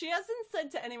 Yeah. She hasn't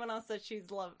said to anyone else that she's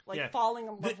falling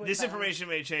in love with this them. Information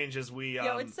may change as we...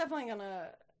 it's definitely gonna...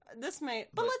 This may...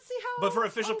 But let's see how... But for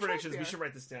official predictions, we should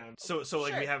write this down. So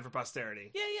like, we have it for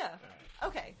posterity. Yeah. Right.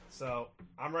 Okay. So,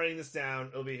 I'm writing this down.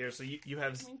 It'll be here. So you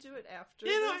have... Can we do it after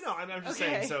Yeah, no, I know. I'm just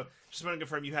saying. So, just want to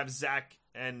confirm, you have Zach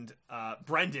and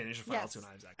Brendan is your final two, and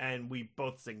I have Zach. And we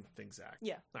both think Zach.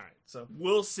 Yeah. All right. So,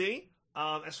 we'll see.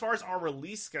 As far as our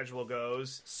release schedule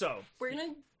goes,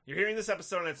 you're hearing this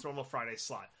episode on its normal Friday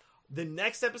slot. The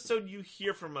next episode you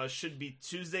hear from us should be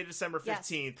Tuesday, December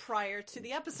 15th. Yes, prior to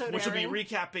the episode, which will be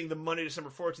recapping the Monday, December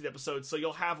 14th episode, so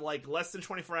you'll have, less than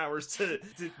 24 hours to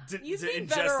ingest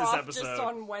this episode. Just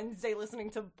on Wednesday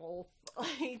listening to both.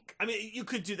 I mean, you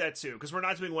could do that, too, because we're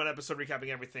not doing one episode recapping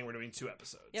everything, we're doing 2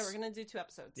 episodes. Yeah, we're going to do 2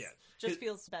 episodes. Yeah. Just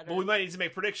feels better. But we might need to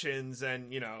make predictions,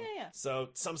 and, Yeah. So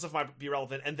some stuff might be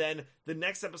relevant. And then the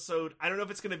next episode, I don't know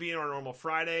if it's going to be in our normal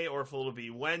Friday, or if it'll be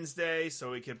Wednesday,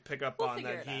 so we can pick up on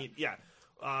that heat. Yeah.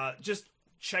 Just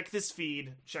check this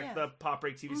feed, the Pop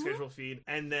Break TV schedule feed,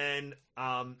 and then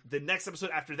the next episode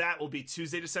after that will be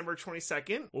Tuesday, December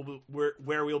 22nd,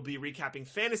 where we'll be recapping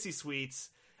Fantasy Suites,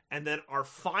 and then our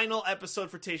final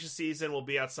episode for Tasha season will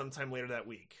be out sometime later that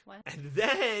week. What? And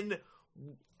then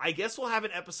I guess we'll have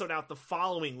an episode out the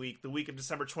following week, the week of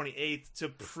December 28th, to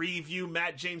preview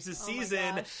Matt James's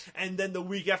season, and then the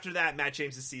week after that, Matt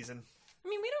James's season. I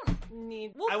mean, we don't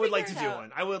need... I would like to do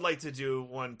one. I would like to do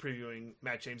one previewing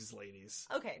Matt James's Ladies.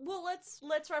 Okay, well, let's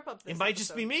wrap up this It might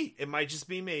just be me. It might just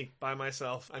be me by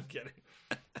myself. I'm kidding.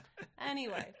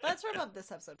 Anyway, let's wrap up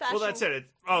this episode. Well, that's it.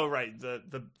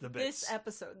 The bits. This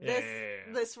episode.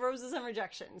 This Roses and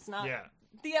Rejections. Not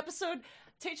the episode...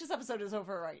 Tasha's episode is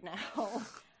over right now.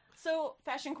 So,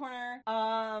 Fashion Corner,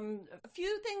 a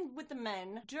few things with the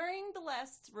men. During the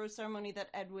last rose ceremony that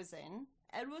Ed was in,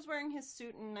 Ed was wearing his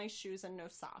suit and nice shoes and no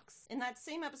socks. In that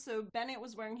same episode, Bennett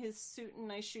was wearing his suit and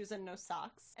nice shoes and no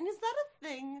socks. And is that a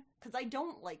thing? Because I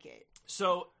don't like it.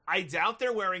 So, I doubt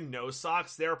they're wearing no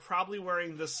socks. They're probably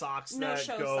wearing the socks that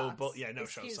go...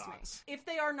 no-show socks. If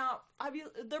they are not...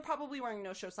 they're probably wearing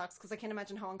no-show socks, because I can't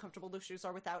imagine how uncomfortable those shoes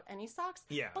are without any socks.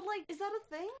 Yeah. But, is that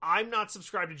a thing? I'm not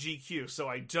subscribed to GQ, so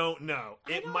I don't know.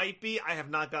 It might be. I have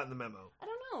not gotten the memo. I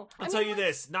don't know. I'll tell you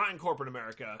this, not in corporate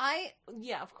America.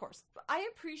 Yeah, of course. I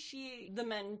appreciate the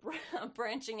men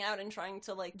branching out and trying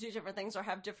to, do different things or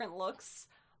have different looks.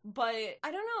 But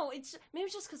I don't know. Maybe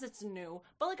it's just because it's new.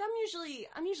 But I'm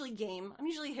usually game. I'm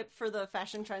usually hip for the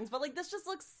fashion trends. But this just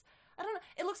looks. I don't know.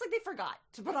 It looks like they forgot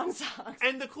to put on socks.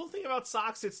 And the cool thing about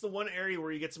socks, it's the one area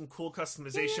where you get some cool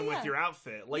customization with your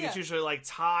outfit. It's usually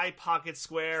tie, pocket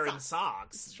square, and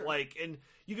socks. And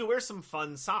you can wear some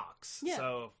fun socks. Yeah.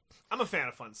 So I'm a fan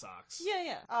of fun socks.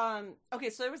 Yeah.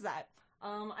 Okay, so there was that.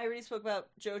 I already spoke about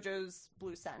JoJo's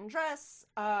blue satin dress.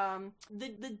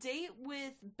 The date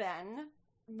with Ben.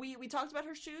 We talked about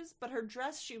her shoes, but her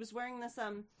dress, she was wearing this,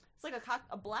 it's like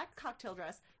a black cocktail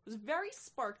dress. It was very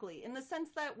sparkly in the sense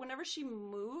that whenever she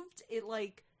moved, it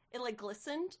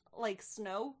glistened like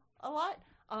snow a lot.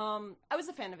 I was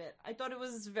a fan of it. I thought it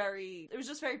was just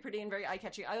very pretty and very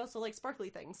eye-catchy. I also like sparkly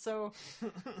things, so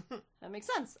that makes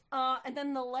sense. And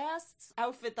then the last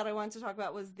outfit that I wanted to talk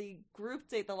about was the group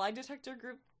date, the lie detector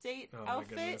group date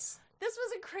outfit. My goodness. This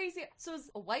was a crazy... So it was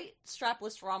a white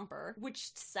strapless romper,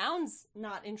 which sounds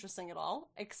not interesting at all,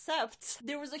 except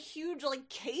there was a huge,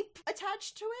 cape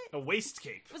attached to it. A waist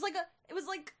cape. It was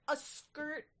like a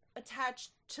skirt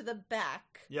attached to the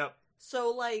back. Yep.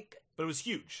 So, But But it was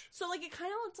huge. So, like, it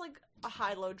kind of looked like a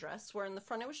high-low dress, where in the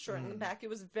front it was short, in the back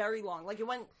it was very long. Like, it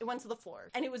went to the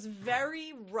floor. And it was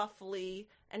very roughly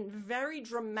and very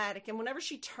dramatic. And whenever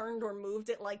she turned or moved,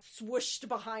 it, like, swooshed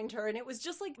behind her. And it was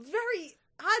just, like, very...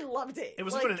 I loved it. It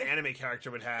was like what an anime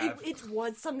character would have. It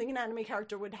was something an anime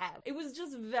character would have. It was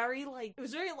just very, like... It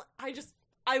was very...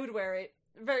 I would wear it.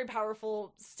 Very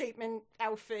powerful statement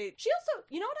outfit. She also,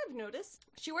 you know what I've noticed?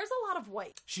 She wears a lot of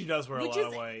white. She does wear a lot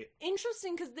of white.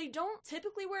 Interesting, because they don't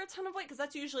typically wear a ton of white, because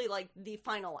that's usually, like, the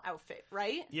final outfit,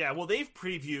 right? Yeah, well, they've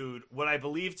previewed what I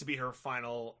believe to be her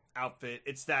final outfit.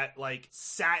 It's that, like,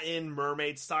 satin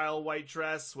mermaid-style white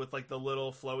dress with, like, the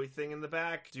little flowy thing in the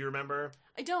back. Do you remember?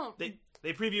 I don't. They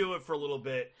preview it for a little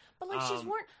bit. But, like, she's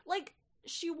worn, like,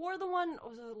 she wore the one,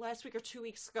 was it last week or 2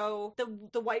 weeks ago,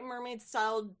 the white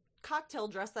mermaid-style cocktail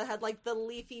dress that had like the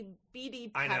leafy beady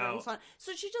patterns on.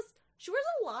 So she wears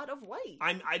a lot of white.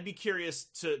 I'd be curious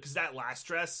because that last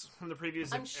dress from the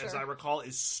previews, as I recall,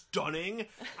 is stunning.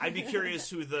 I'd be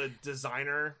curious who the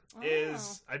designer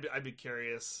is. I'd be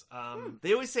curious.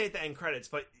 They always say at the end credits,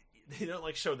 but they don't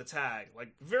like show the tag,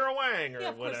 like Vera Wang or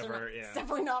whatever. Yeah, it's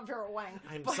definitely not Vera Wang.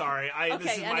 I'm sorry. I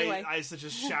have such a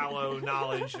shallow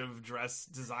knowledge of dress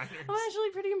designers. I'm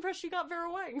actually pretty impressed you got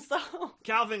Vera Wang. So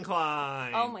Calvin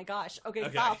Klein. Oh my gosh. Okay,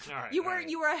 stop. All right,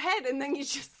 you were ahead, and then you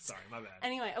just. Sorry, my bad.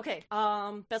 Anyway, okay.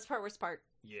 Best part, worst part.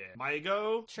 Yeah. My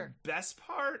go? Sure. Best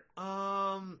part?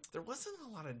 There wasn't a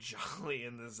lot of jolly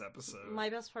in this episode.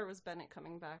 My best part was Bennett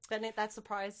coming back. Bennett, that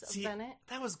surprise of Bennett.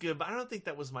 That was good, but I don't think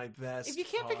that was my best If you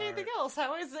can't pick anything else,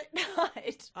 how is it not?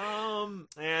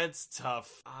 It's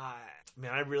tough.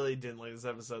 Man, I really didn't like this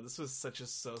episode. This was such a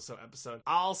so-so episode.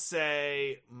 I'll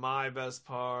say my best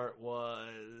part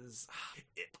was...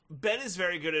 Ben is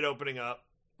very good at opening up,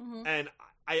 and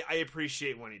I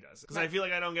appreciate when he does it. Because I feel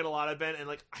like I don't get a lot of Ben, and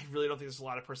like I really don't think there's a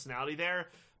lot of personality there.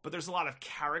 But there's a lot of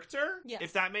character,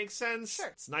 if that makes sense. Sure.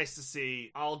 It's nice to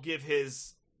see. I'll give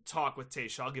his talk with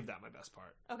Tayshia. I'll give that my best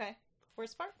part. Okay.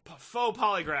 Worst part? Faux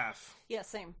polygraph. Yeah,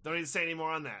 same. Don't need to say any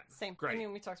more on that. Same. Great. I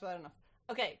mean, we talked about it enough.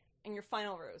 Okay. And your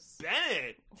final rose.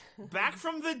 Bennett! Back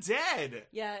from the dead!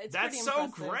 Yeah, it's That's pretty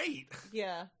impressive. so great!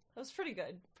 Yeah. That was pretty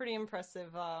good. Pretty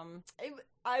impressive. I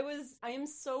am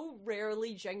so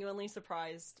rarely genuinely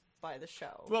surprised by the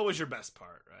show. What was your best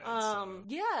part, right?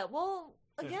 Yeah, well,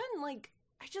 again, like,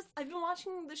 I've been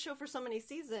watching the show for so many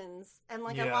seasons, and,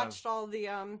 like, I watched all the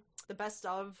best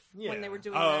of when they were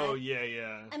doing that. Oh,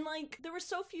 yeah. And, like, there were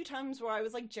so few times where I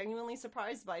was, like, genuinely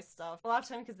surprised by stuff. A lot of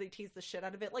times because they teased the shit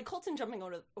out of it. Like, Colton jumping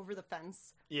over the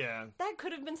fence. Yeah. That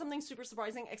could have been something super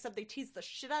surprising, except they teased the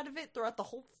shit out of it throughout the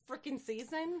whole freaking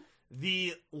season.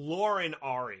 The Lauren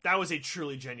Ari, that was a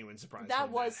truly genuine surprise. That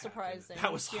was surprising.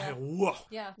 That was like, whoa.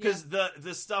 Yeah. Because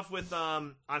the stuff with,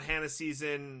 on Hannah's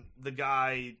season, the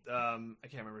guy, I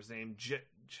can't remember his name,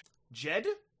 Jed,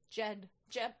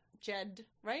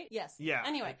 right? Yes. Yeah.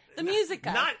 Anyway, the music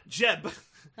guy. Not Jeb.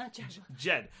 Not Jeb.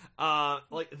 Jed.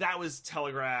 Like, that was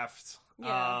telegraphed.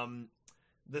 Yeah.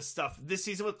 The stuff this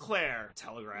season with Claire,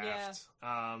 telegraphed.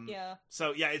 Yeah.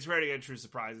 So, yeah, it's rare to get true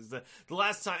surprises. The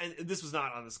last time, and this was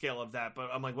not on the scale of that, but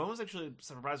I'm like, when was actually a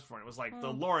surprise before? And it was like, the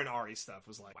Lauren Ari stuff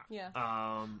was like, wow. Yeah.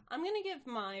 I'm gonna give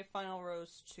my final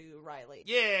rose to Riley.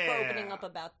 Yeah. For opening up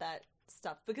about that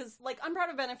stuff, because, like, I'm proud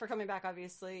of Bennett for coming back,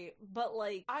 obviously, but,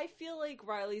 like, I feel like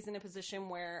Riley's in a position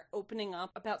where opening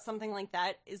up about something like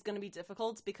that is going to be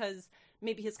difficult, because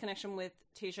maybe his connection with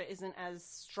Tayshia isn't as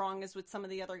strong as with some of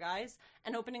the other guys,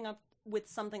 and opening up with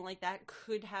something like that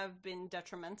could have been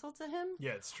detrimental to him.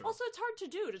 Yeah, it's true. Also, it's hard to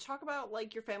do, to talk about,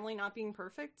 like, your family not being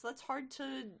perfect. That's hard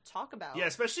to talk about. Yeah,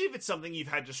 especially if it's something you've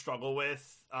had to struggle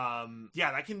with.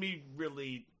 Yeah, that can be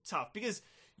really tough, because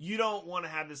you don't want to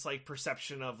have this, like,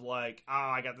 perception of, like, oh,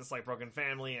 I got this, like, broken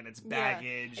family and it's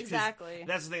baggage. Yeah, exactly.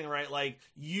 That's the thing, right? Like,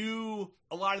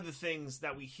 a lot of the things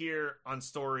that we hear on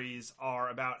stories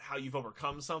are about how you've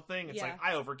overcome something. It's like,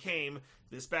 I overcame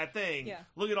this bad thing. Yeah.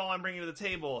 Look at all I'm bringing to the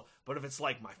table. But if it's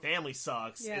like, my family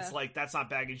sucks, it's like, that's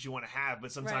not baggage you want to have,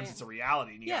 but sometimes it's a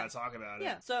reality and you gotta talk about it.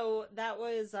 Yeah, so that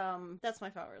was, that's my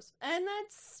flowers. And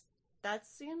that's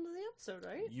the end of the episode,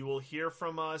 right? You will hear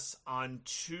from us on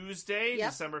Tuesday,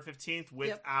 December 15th,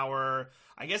 with our...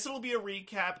 I guess it'll be a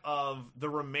recap of the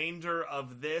remainder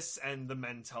of this and the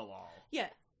Men Tell All. Yeah.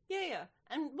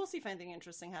 And we'll see if anything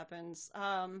interesting happens.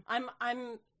 I'm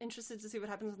interested to see what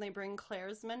happens when they bring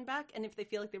Claire's men back, and if they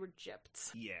feel like they were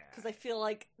gypped. Yeah. Because I feel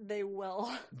like they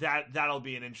will. That'll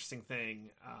be an interesting thing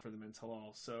for the Men Tell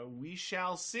All. So we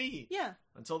shall see. Yeah.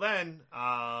 Until then,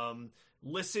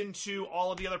 listen to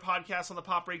all of the other podcasts on the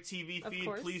Pop Break TV feed.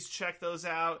 Please check those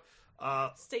out.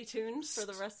 Stay tuned for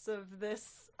the rest of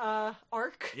this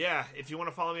arc. Yeah, if you want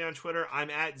to follow me on Twitter, I'm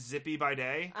at Zippy by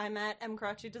Day. I'm at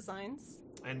mcrotchy Designs.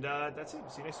 And that's it.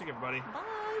 See you next week, everybody. Bye.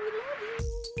 We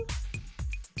love you.